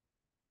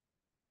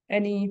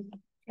 Any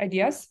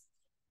ideas?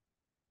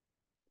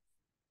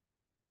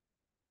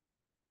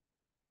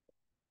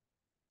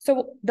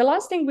 So the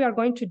last thing we are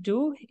going to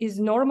do is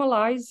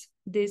normalize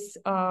this,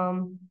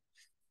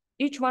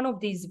 each one of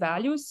these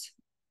values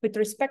with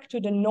respect to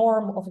the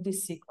norm of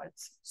this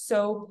sequence.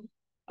 So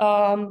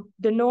the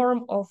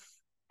norm of,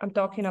 I'm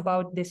talking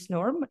about this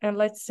norm, and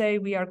let's say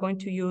we are going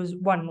to use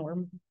one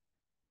norm.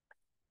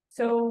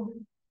 So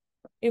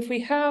if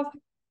we have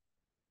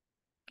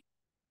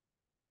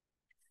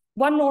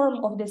one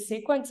norm of this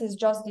sequence is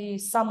just the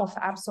sum of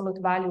absolute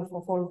value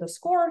of all the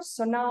scores.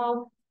 So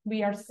now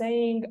we are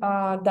saying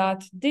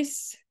that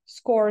this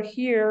score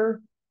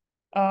here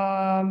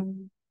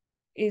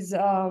is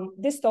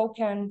this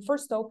token,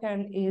 first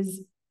token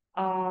is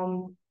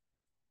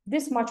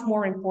this much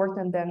more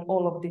important than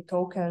all of the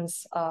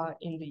tokens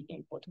in the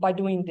input by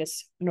doing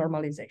this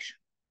normalization.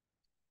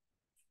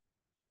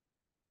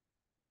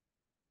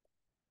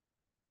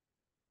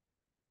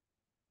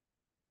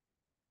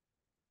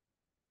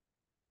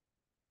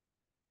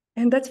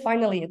 And that's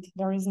finally it.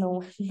 There is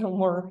no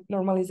more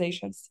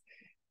normalizations.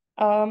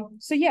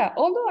 So yeah,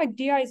 although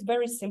idea is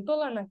very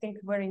simple and I think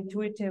very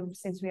intuitive,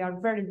 since we are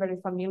very, very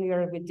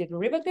familiar with the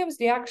derivatives,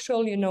 the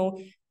actual,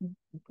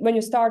 when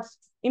you start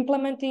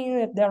implementing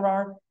it, there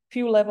are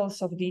few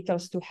levels of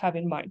details to have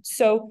in mind.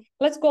 So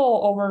let's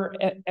go over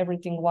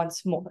everything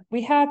once more.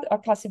 We had a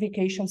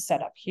classification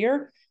setup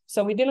here.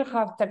 So we didn't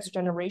have text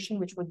generation,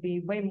 which would be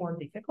way more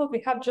difficult.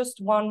 We have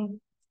just one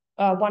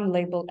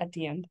label at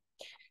the end.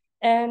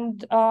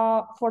 And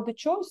for the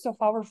choice of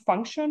our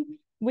function,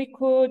 we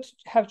could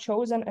have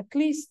chosen at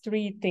least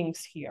 3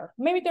 things here.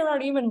 Maybe there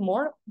are even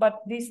more,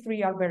 but these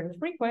 3 are very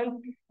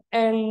frequent.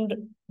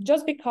 And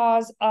just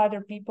because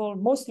other people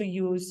mostly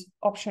use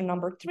option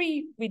number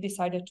 3, we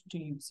decided to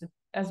use it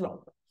as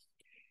well.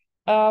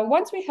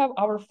 Once we have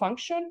our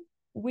function,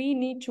 we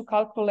need to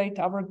calculate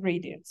our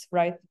gradients,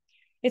 right?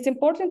 It's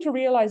important to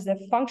realize that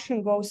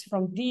function goes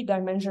from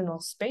d-dimensional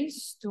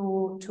space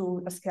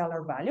to a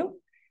scalar value.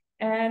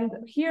 And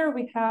here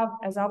we have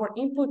as our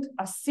input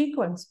a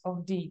sequence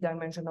of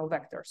d-dimensional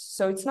vectors.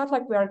 So it's not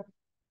like we are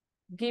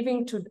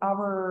giving to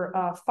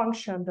our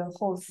function the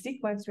whole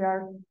sequence. We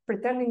are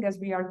pretending as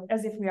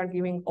if we are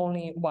giving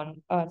only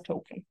one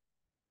token.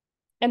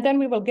 And then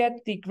we will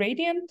get the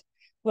gradient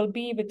will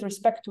be with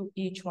respect to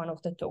each one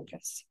of the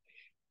tokens.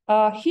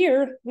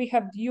 Here we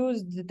have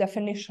used the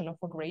definition of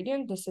a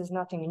gradient. This is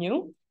nothing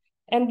new.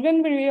 And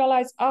when we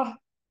realize,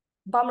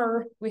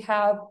 bummer, we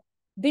have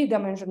the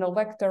dimensional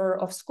vector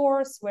of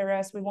scores,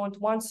 whereas we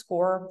want one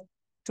score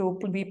to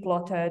be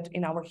plotted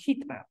in our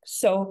heat map.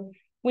 So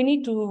we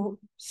need to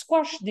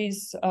squash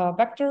this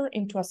vector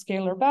into a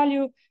scalar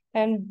value,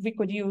 and we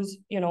could use,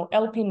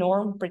 LP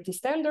norm, pretty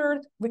standard.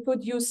 We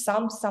could use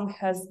sum. Sum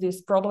has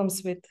these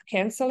problems with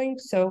canceling,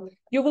 so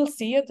you will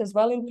see it as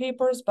well in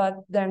papers, but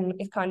then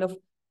it kind of,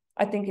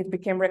 I think it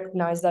became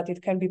recognized that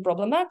it can be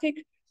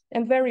problematic.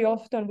 And very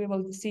often we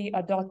will see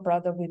a dot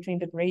product between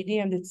the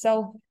gradient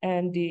itself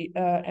and the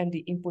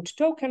input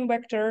token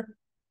vector.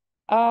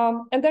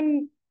 And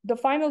then the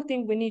final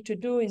thing we need to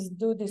do is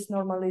do this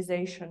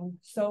normalization.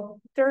 So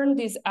turn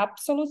these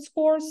absolute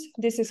scores.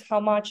 This is how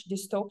much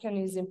this token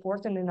is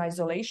important in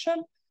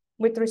isolation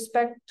with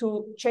respect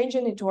to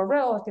changing it to a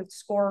relative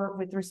score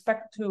with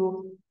respect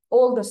to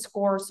all the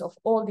scores of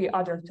all the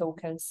other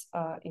tokens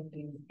in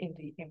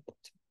the input.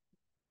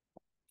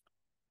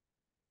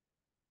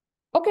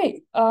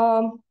 Okay,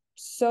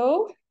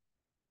 so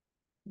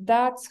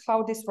that's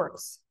how this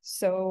works.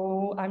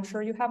 So I'm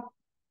sure you have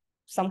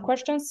some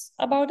questions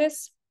about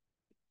this.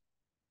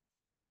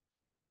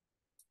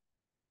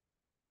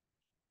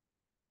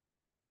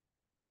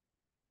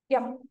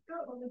 Yeah.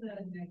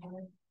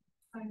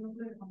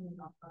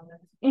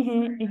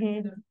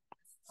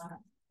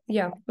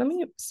 Yeah, let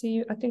me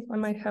see. I think I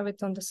might have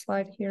it on the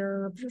slide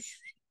here.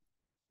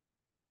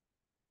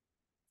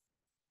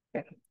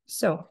 Okay,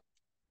 so.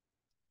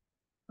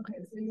 Okay,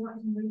 so you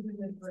want to move in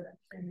the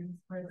direction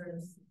where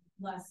there's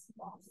less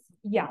loss.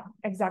 Yeah,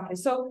 exactly.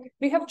 So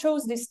we have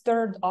chose this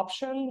third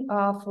option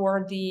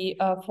for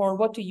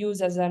what to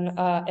use as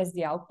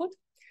the output.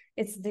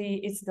 It's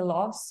the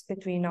loss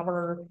between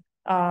our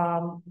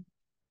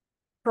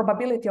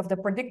probability of the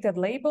predicted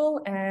label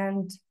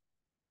and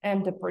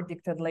the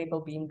predicted label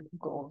being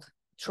gold,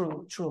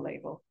 true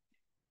label.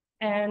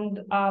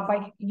 And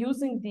by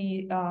using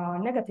the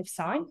negative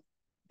sign,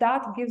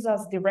 that gives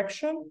us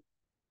direction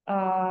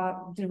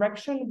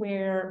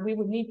where we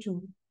would need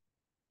to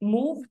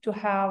move to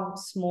have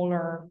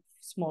smaller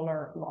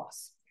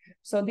loss.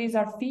 So these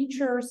are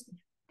features.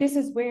 This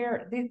is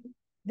where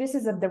this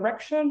is a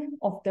direction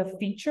of the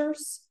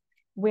features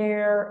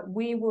where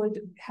we would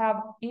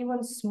have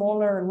even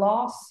smaller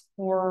loss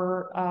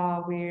for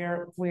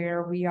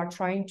where we are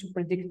trying to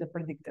predict the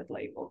predicted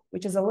label,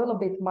 which is a little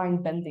bit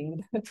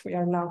mind-bending that we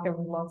are now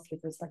having loss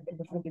with respect to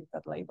the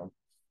predicted label.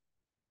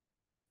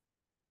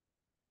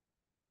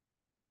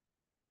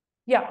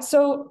 Yeah,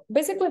 so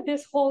basically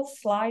this whole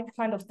slide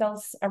kind of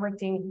tells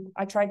everything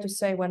I tried to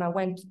say when I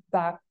went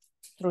back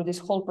through this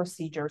whole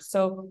procedure.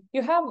 So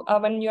you have,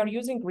 when you're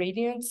using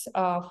gradients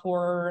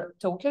for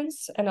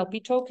tokens,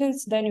 NLP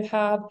tokens, then you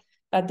have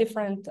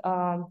different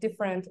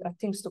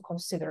things to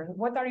consider.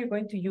 What are you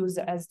going to use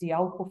as the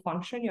output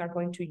function you are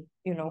going to,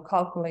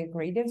 calculate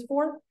gradients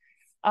for?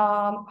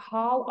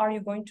 How are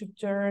you going to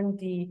turn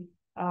the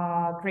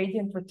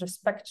gradient with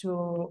respect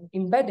to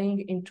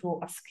embedding into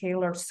a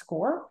scalar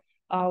score?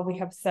 We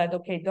have said,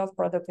 okay, dot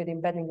product with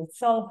embedding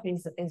itself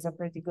is a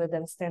pretty good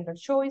and standard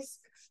choice.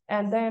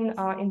 And then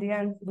in the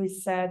end, we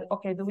said,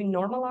 okay, do we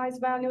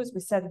normalize values? We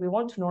said we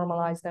want to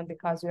normalize them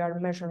because we are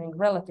measuring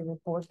relative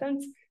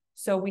importance.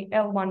 So we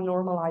L1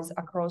 normalize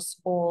across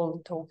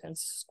all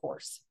tokens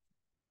scores.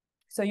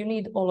 So you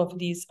need all of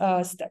these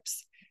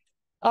steps.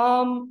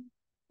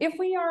 If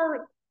we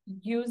are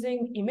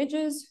using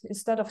images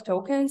instead of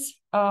tokens,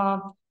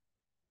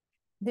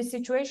 the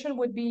situation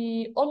would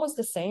be almost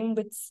the same.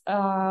 With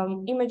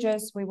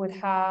images, we would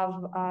have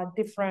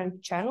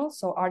different channels,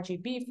 so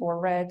RGB for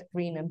red,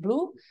 green, and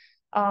blue.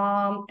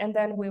 And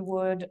then we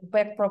would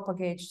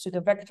backpropagate to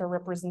the vector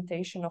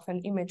representation of an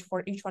image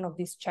for each one of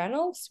these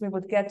channels. We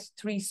would get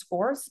 3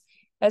 scores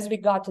as we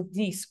got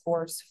D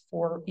scores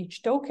for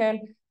each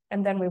token.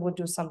 And then we would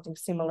do something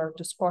similar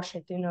to squash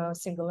it in a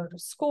singular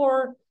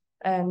score.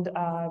 And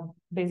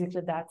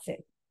basically that's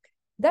it.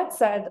 That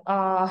said,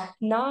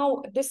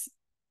 now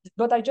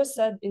what I just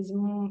said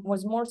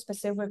was more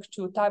specific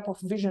to type of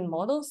vision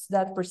models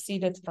that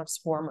preceded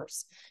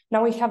transformers.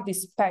 Now we have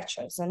these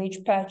patches, and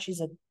each patch is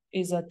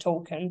a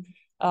token,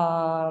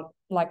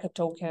 like a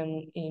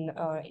token in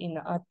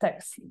a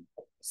text.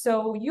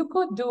 So you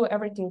could do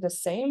everything the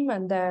same,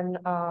 and then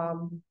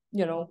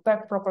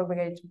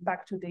backpropagate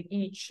back to the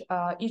each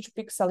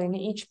pixel in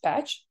each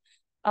patch.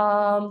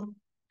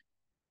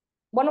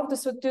 One of the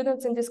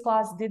students in this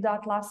class did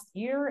that last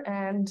year,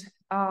 and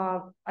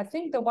I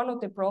think that one of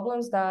the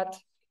problems that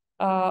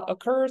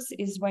occurs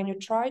is when you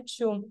try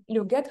to,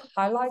 you get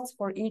highlights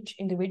for each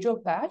individual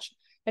patch,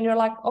 and you're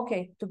like,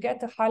 okay, to get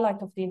the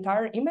highlight of the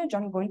entire image,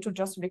 I'm going to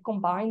just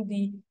recombine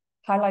the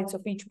highlights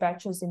of each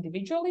patches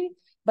individually.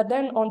 But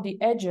then on the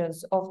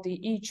edges of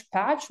each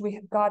patch, we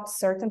got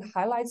certain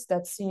highlights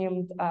that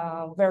seemed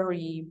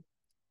very,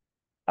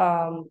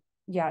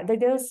 yeah, they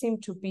didn't seem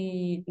to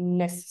be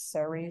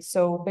necessary.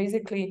 So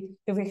basically,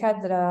 if we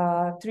had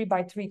the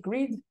 3x3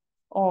 grid,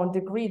 on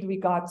the grid, we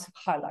got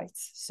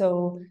highlights.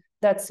 So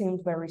that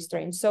seemed very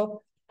strange.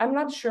 So I'm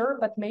not sure,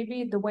 but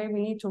maybe the way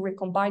we need to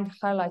recombine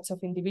highlights of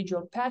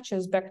individual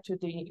patches back to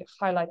the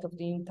highlight of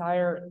the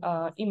entire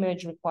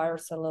image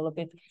requires a little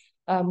bit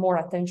more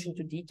attention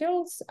to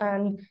details.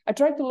 And I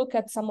tried to look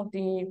at some of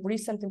the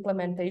recent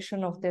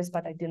implementation of this,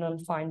 but I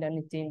didn't find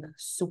anything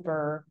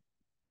super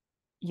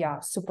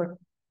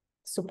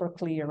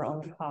clear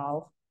on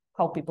how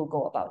people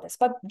go about this.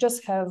 But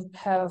just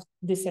have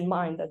this in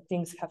mind that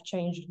things have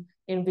changed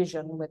in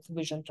vision with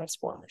vision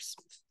transformers.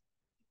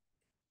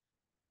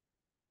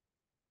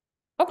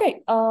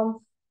 Okay,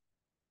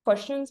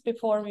 questions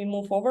before we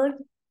move forward?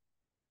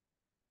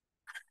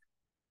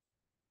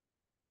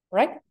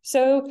 Right,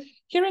 so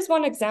here is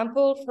one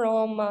example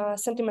from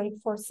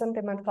sentiment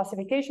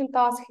classification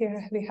task.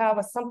 Here we have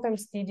a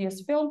sometimes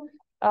tedious film.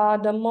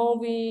 The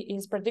movie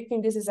is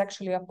predicting this is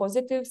actually a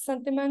positive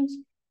sentiment.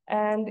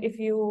 And if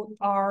you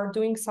are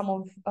doing some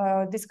of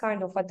this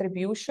kind of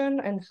attribution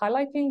and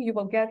highlighting, you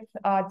will get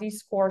these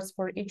scores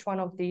for each one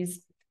of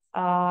these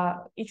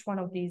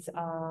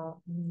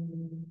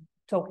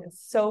tokens.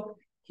 So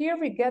here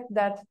we get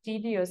that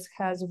tedious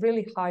has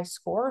really high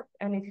score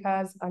and it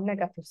has a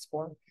negative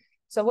score.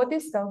 So what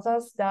this tells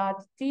us that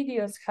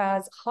tedious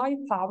has high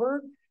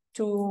power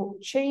to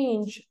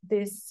change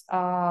this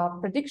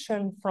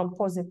prediction from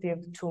positive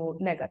to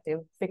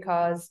negative,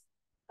 because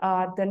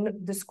then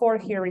the score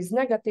here is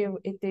negative.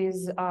 It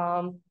is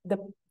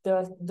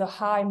the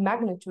high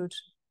magnitude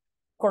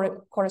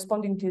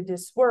corresponding to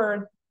this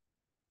word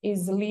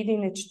is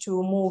leading it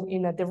to move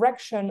in a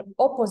direction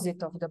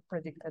opposite of the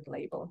predicted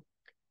label.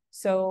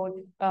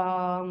 So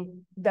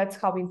that's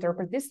how we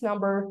interpret this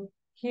number.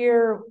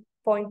 Here,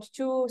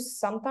 0.2,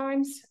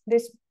 sometimes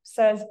this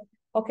says,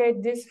 okay,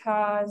 this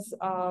has,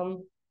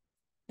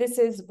 this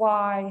is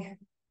why,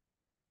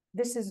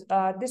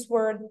 this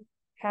word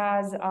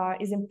has,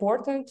 is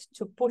important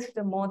to push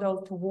the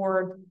model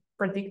toward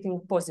predicting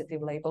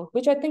positive label,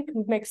 which I think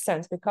makes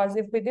sense, because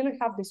if we didn't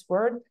have this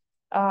word,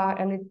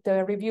 and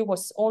the review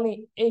was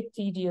only a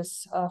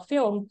tedious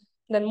film,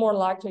 then more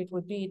likely it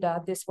would be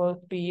that this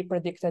would be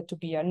predicted to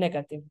be a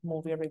negative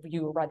movie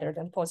review rather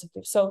than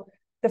positive. So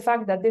the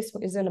fact that this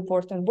is an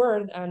important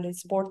word and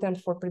it's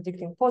important for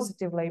predicting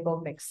positive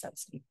label makes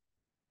sense.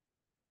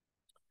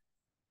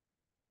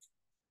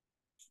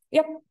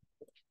 Yep.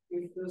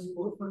 If the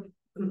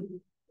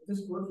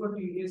score for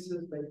tedious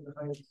is like the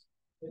highest,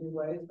 then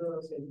why is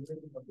the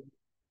sentiment public?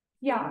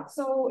 Yeah,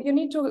 so you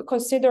need to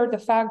consider the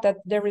fact that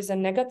there is a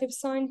negative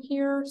sign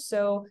here.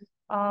 So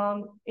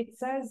it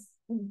says,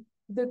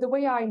 the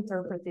way I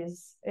interpret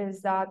this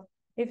is that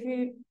if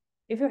you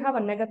have a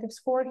negative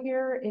score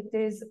here, it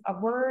is a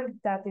word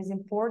that is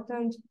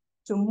important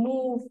to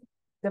move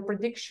the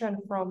prediction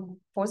from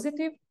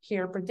positive,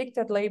 here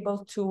predicted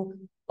label, to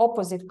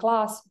opposite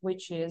class,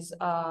 which is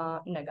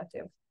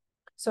negative.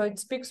 So it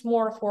speaks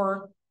more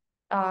for,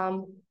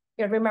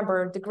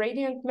 remember, the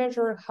gradient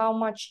measure how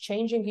much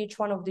changing each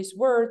one of these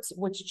words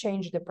would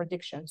change the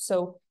prediction.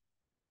 So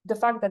the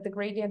fact that the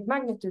gradient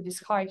magnitude is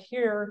high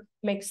here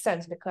makes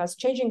sense, because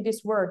changing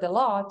this word a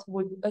lot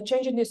would,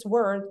 changing this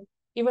word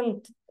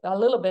even a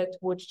little bit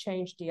would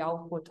change the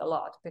output a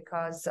lot,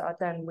 because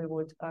then we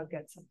would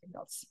get something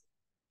else.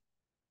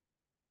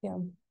 Yeah.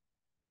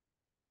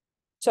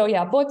 So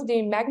yeah, both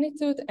the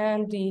magnitude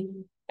and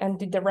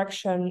the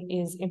direction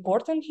is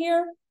important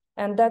here.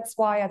 And that's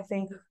why I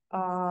think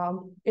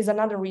is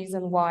another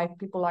reason why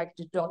people like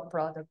the dot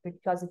product,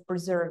 because it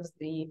preserves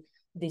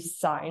this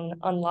sign,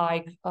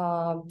 unlike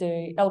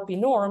the LP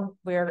norm,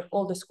 where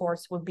all the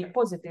scores would be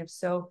positive.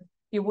 So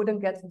you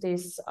wouldn't get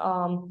this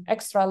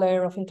extra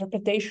layer of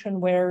interpretation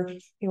where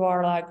you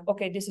are like,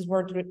 okay, this is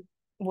word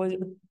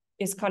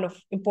is kind of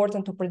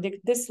important to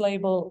predict this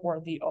label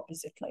or the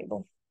opposite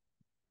label.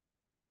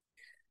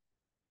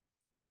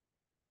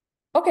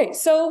 Okay,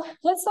 so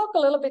let's talk a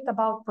little bit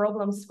about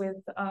problems with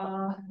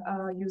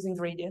using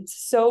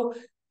gradients. So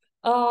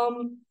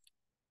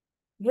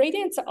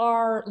gradients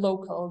are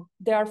local.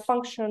 They are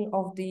function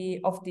of the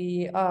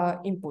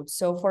input.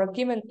 So for a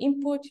given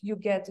input, you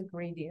get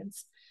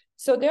gradients.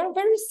 So they are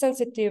very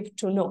sensitive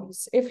to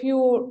noise. If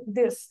you,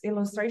 this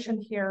illustration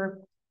here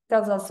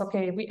tells us,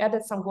 okay, we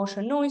added some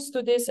Gaussian noise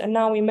to this, and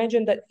now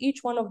imagine that each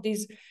one of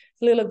these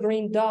little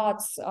green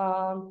dots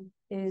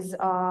is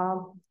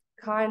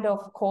kind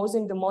of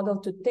causing the model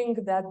to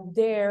think that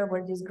there,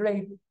 where this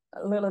gray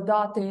little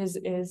dot is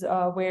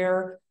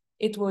where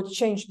it would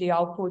change the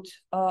output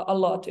a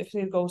lot if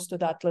it goes to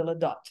that little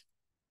dot.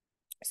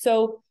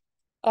 So,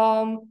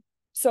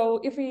 so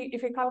if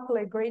we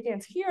calculate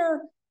gradients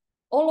here,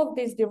 all of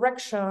these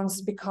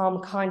directions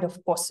become kind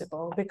of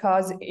possible,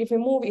 because if we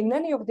move in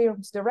any of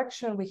these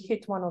directions, we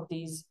hit one of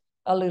these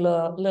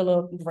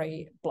little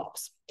gray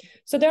blobs.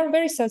 So they're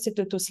very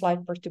sensitive to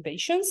slight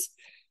perturbations.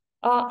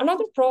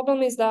 Another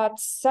problem is that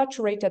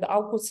saturated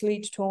outputs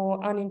lead to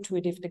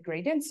unintuitive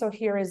gradients. So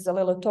here is a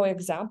little toy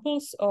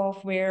examples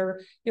of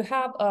where you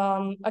have,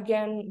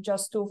 again,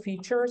 just two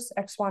features,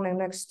 x1 and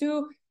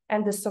x2,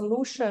 and the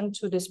solution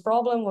to this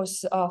problem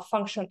was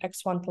function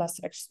x1 plus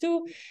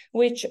x2,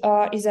 which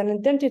is an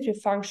identity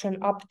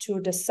function up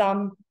to the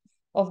sum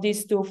of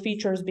these two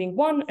features being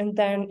 1, and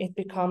then it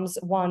becomes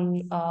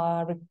 1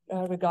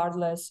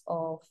 regardless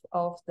of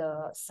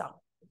the sum.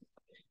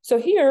 So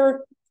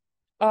here,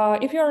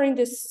 if you're in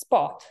this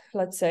spot,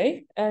 let's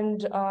say,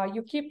 and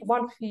you keep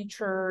one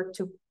feature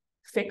to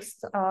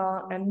fixed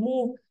and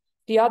move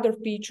the other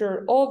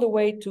feature all the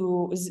way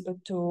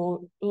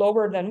to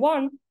lower than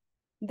 1,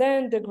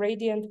 then the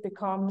gradient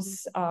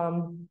becomes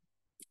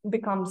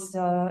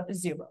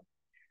 0.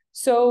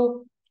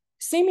 So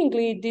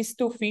seemingly these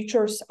two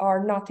features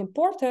are not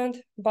important,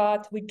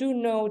 but we do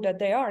know that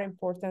they are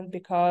important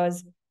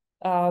because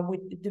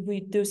we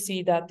do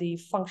see that the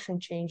function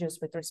changes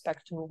with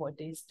respect to what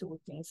these two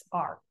things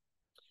are.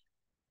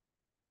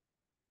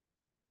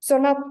 So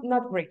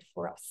not great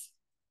for us.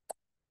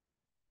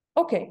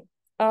 Okay.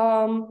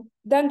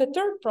 Then the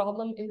third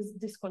problem is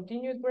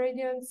discontinued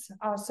gradients.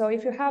 So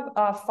if you have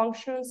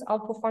functions,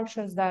 output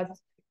functions that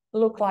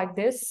look like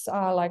this,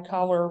 like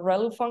our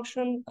ReLU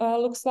function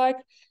looks like,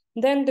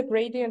 then the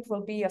gradient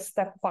will be a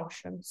step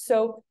function.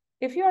 So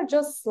if you are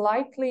just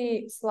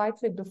slightly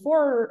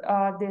before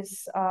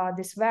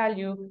this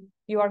value,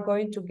 you are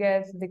going to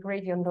get the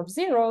gradient of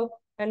 0.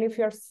 And if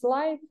you're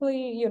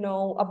slightly,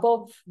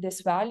 above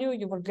this value,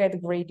 you will get a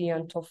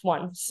gradient of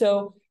 1.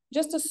 So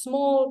just a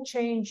small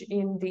change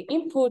in the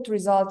input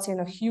results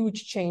in a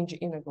huge change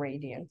in a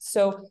gradient.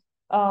 So,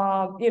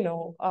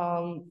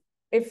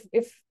 if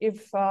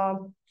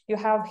you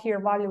have here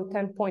value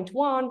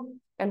 10.1,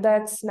 and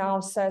that's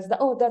now says that,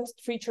 oh, that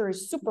feature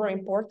is super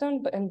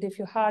important. And if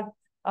you had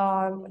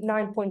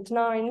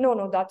 9.9,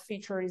 no, that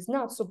feature is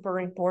not super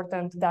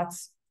important.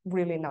 That's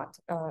really not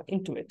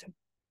intuitive.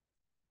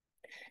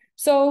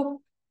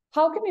 So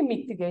how can we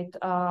mitigate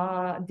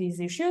these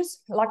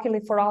issues?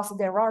 Luckily for us,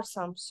 there are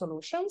some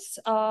solutions.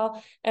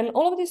 And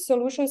all of these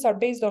solutions are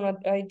based on an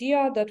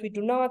idea that we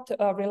do not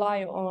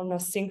rely on a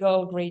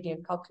single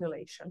gradient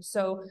calculation.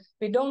 So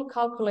we don't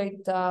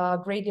calculate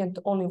gradient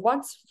only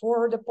once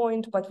for the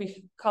point, but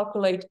we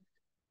calculate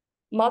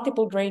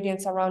multiple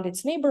gradients around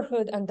its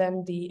neighborhood and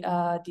then the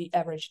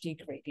average D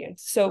gradient.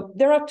 So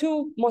there are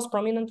two most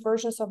prominent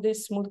versions of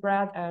this, smooth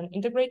grad and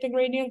integrated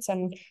gradients,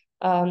 and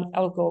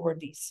I'll go over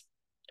these.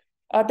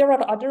 There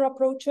are other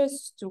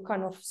approaches to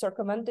kind of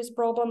circumvent this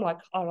problem, like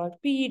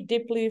RLP,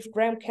 Diplift,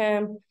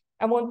 GramCam.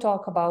 I won't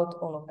talk about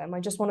all of them. I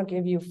just want to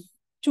give you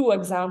two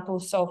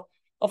examples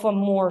of a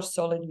more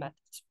solid method.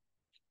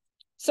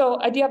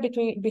 So idea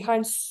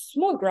behind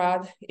smooth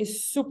grad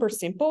is super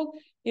simple.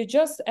 You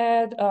just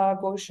add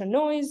Gaussian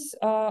noise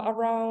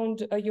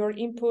around your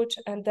input,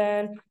 and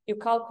then you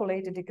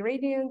calculate the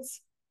gradients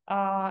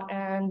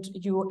and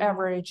you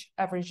average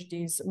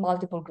these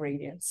multiple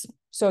gradients.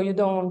 So you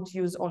don't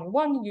use only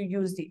one, you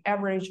use the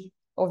average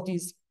of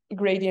these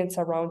gradients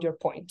around your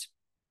point.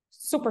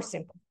 Super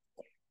simple.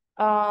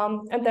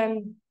 And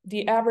then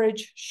the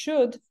average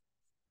should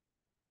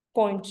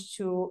point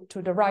to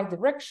the right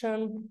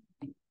direction,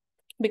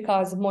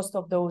 because most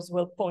of those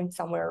will point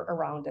somewhere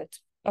around it.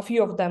 A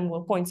few of them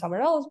will point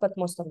somewhere else, but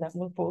most of them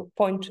will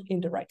point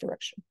in the right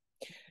direction.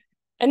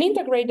 And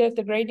integrated,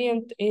 the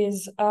gradient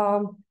is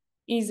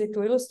easy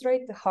to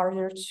illustrate,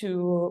 harder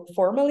to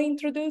formally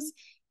introduce.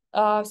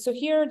 So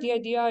here the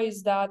idea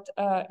is that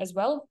as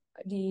well,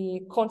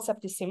 the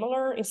concept is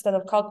similar. Instead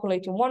of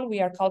calculating one,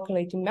 we are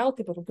calculating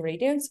multiple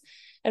gradients,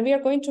 and we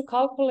are going to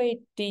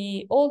calculate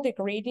all the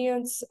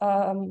gradients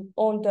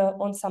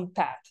on some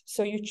path.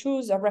 So you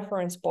choose a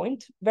reference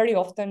point. Very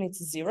often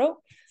it's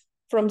 0.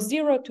 From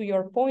 0 to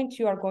your point,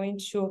 you are going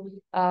to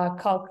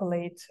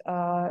calculate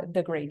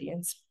the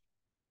gradients.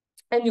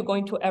 And you're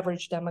going to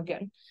average them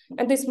again.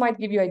 And this might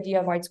give you an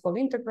idea why it's called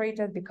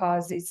integrated,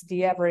 because it's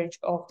the average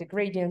of the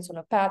gradients on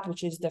a path,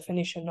 which is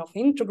definition of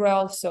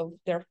integral, so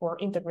therefore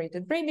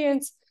integrated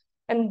gradients.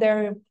 And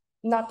they're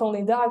not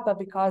only that, but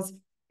because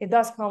it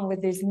does come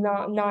with this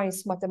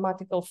nice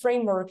mathematical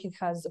framework, it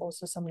has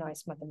also some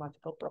nice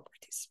mathematical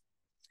properties.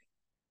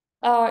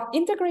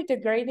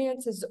 Integrated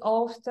gradients is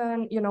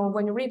often,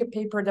 when you read a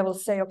paper, they will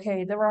say,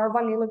 okay, there are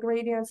vanilla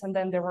gradients and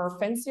then there are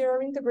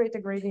fancier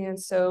integrated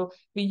gradients. So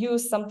we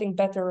use something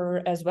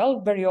better as well.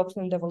 Very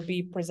often they will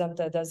be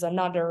presented as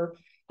another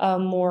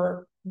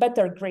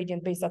better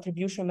gradient-based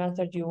attribution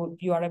method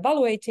you are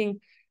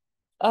evaluating.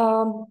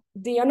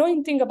 The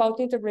annoying thing about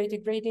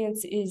integrated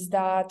gradients is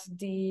that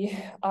you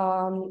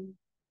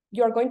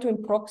are going to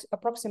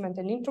approximate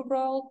an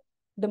integral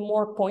the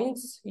more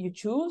points you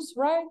choose,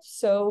 right?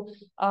 So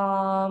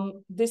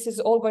this is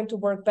all going to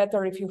work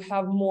better if you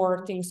have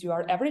more things you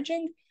are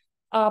averaging.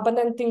 But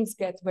then things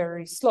get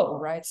very slow,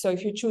 right? So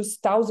if you choose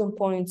 1,000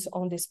 points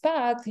on this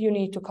path, you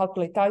need to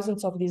calculate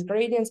thousands of these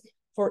gradients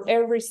for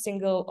every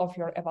single of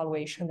your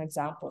evaluation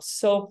examples.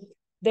 So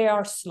they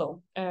are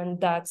slow, and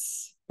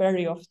that's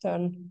very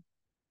often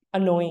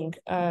annoying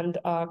and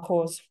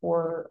cause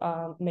for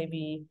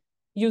maybe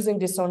using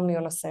this only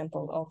on a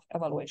sample of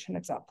evaluation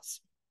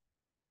examples.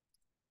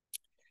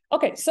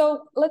 Okay,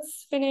 so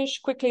let's finish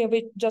quickly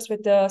with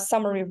the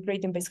summary of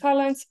gradient-based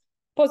guidelines.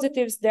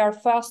 Positives, they are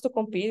fast to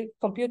compute.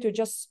 You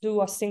just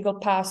do a single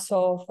pass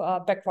of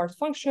backward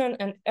function,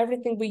 and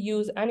everything we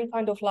use, any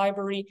kind of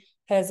library,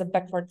 has a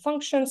backward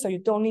function, so you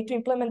don't need to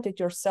implement it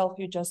yourself.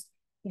 You just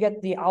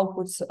get the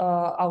outputs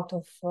out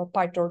of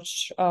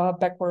PyTorch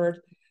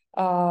backward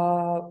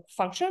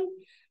function.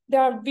 They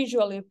are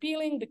visually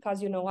appealing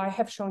because, you know, I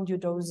have shown you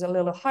those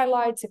little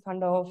highlights. It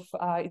kind of,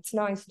 it's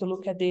nice to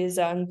look at this,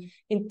 and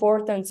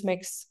importance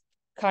makes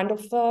kind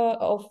of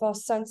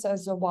sense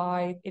as to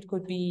why it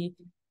could be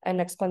an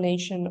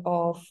explanation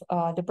of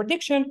the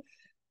prediction.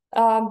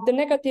 The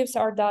negatives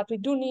are that we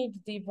do need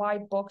the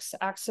white box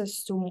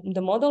access to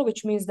the model,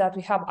 which means that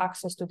we have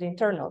access to the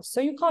internals. So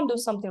you can't do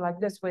something like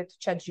this with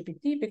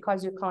ChatGPT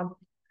because you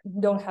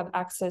don't have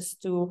access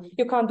to,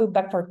 you can't do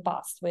backward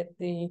pass with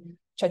the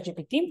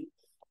ChatGPT.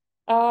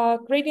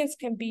 Gradients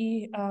can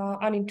be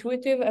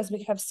unintuitive, as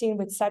we have seen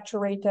with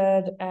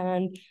saturated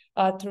and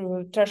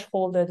through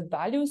thresholded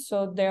values.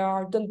 So they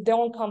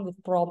don't come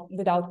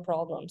without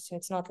problems.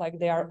 It's not like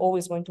they are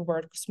always going to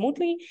work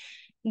smoothly.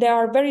 They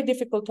are very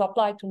difficult to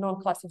apply to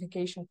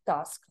non-classification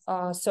tasks.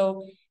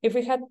 So if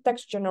we had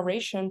text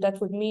generation, that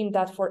would mean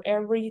that for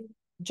every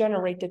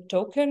generated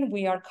token,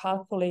 we are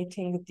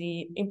calculating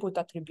the input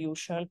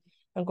attribution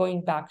and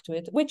going back to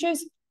it, which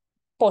is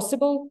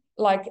possible.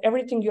 Like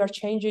everything you are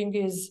changing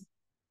is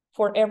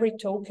for every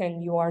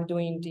token you are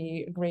doing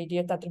the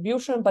gradient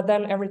attribution, but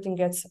then everything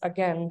gets,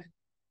 again,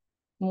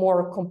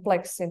 more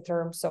complex in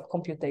terms of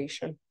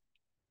computation.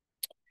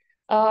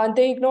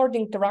 They ignore the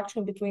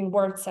interaction between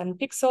words and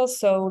pixels,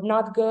 so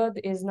not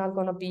good is not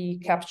going to be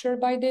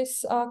captured by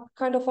this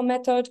kind of a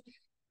method.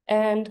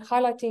 And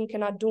highlighting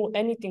cannot do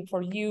anything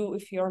for you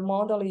if your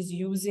model is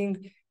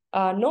using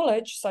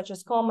knowledge, such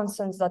as common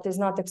sense, that is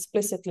not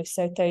explicitly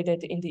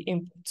stated in the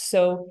input.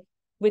 So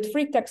with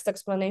free text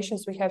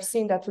explanations, we have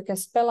seen that we can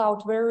spell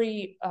out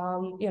very,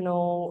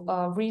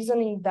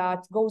 reasoning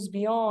that goes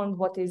beyond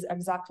what is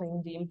exactly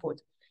in the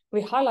input.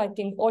 With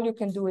highlighting, all you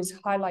can do is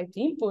highlight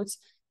the inputs,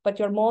 but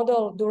your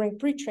model during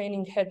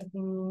pre-training had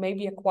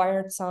maybe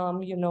acquired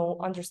some,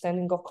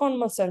 understanding of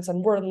common sense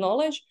and word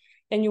knowledge,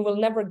 and you will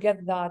never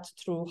get that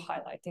through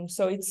highlighting.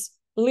 So it's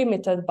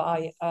limited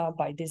by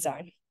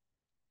design.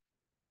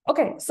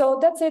 Okay, so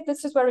that's it.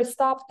 This is where we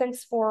stop.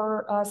 Thanks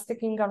for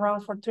sticking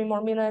around for 3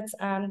 more minutes.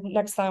 And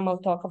next time I'll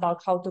talk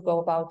about how to go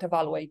about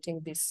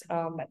evaluating these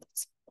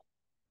methods.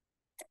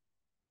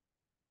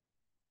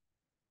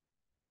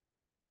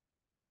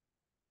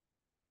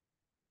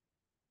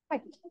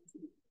 Hi.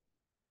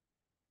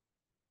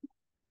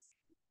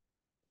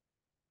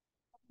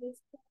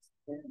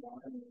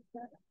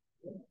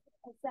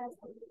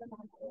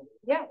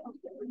 Yeah,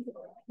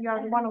 you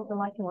are one of the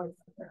lucky ones.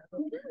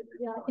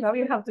 Yeah, now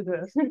you have to do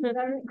it.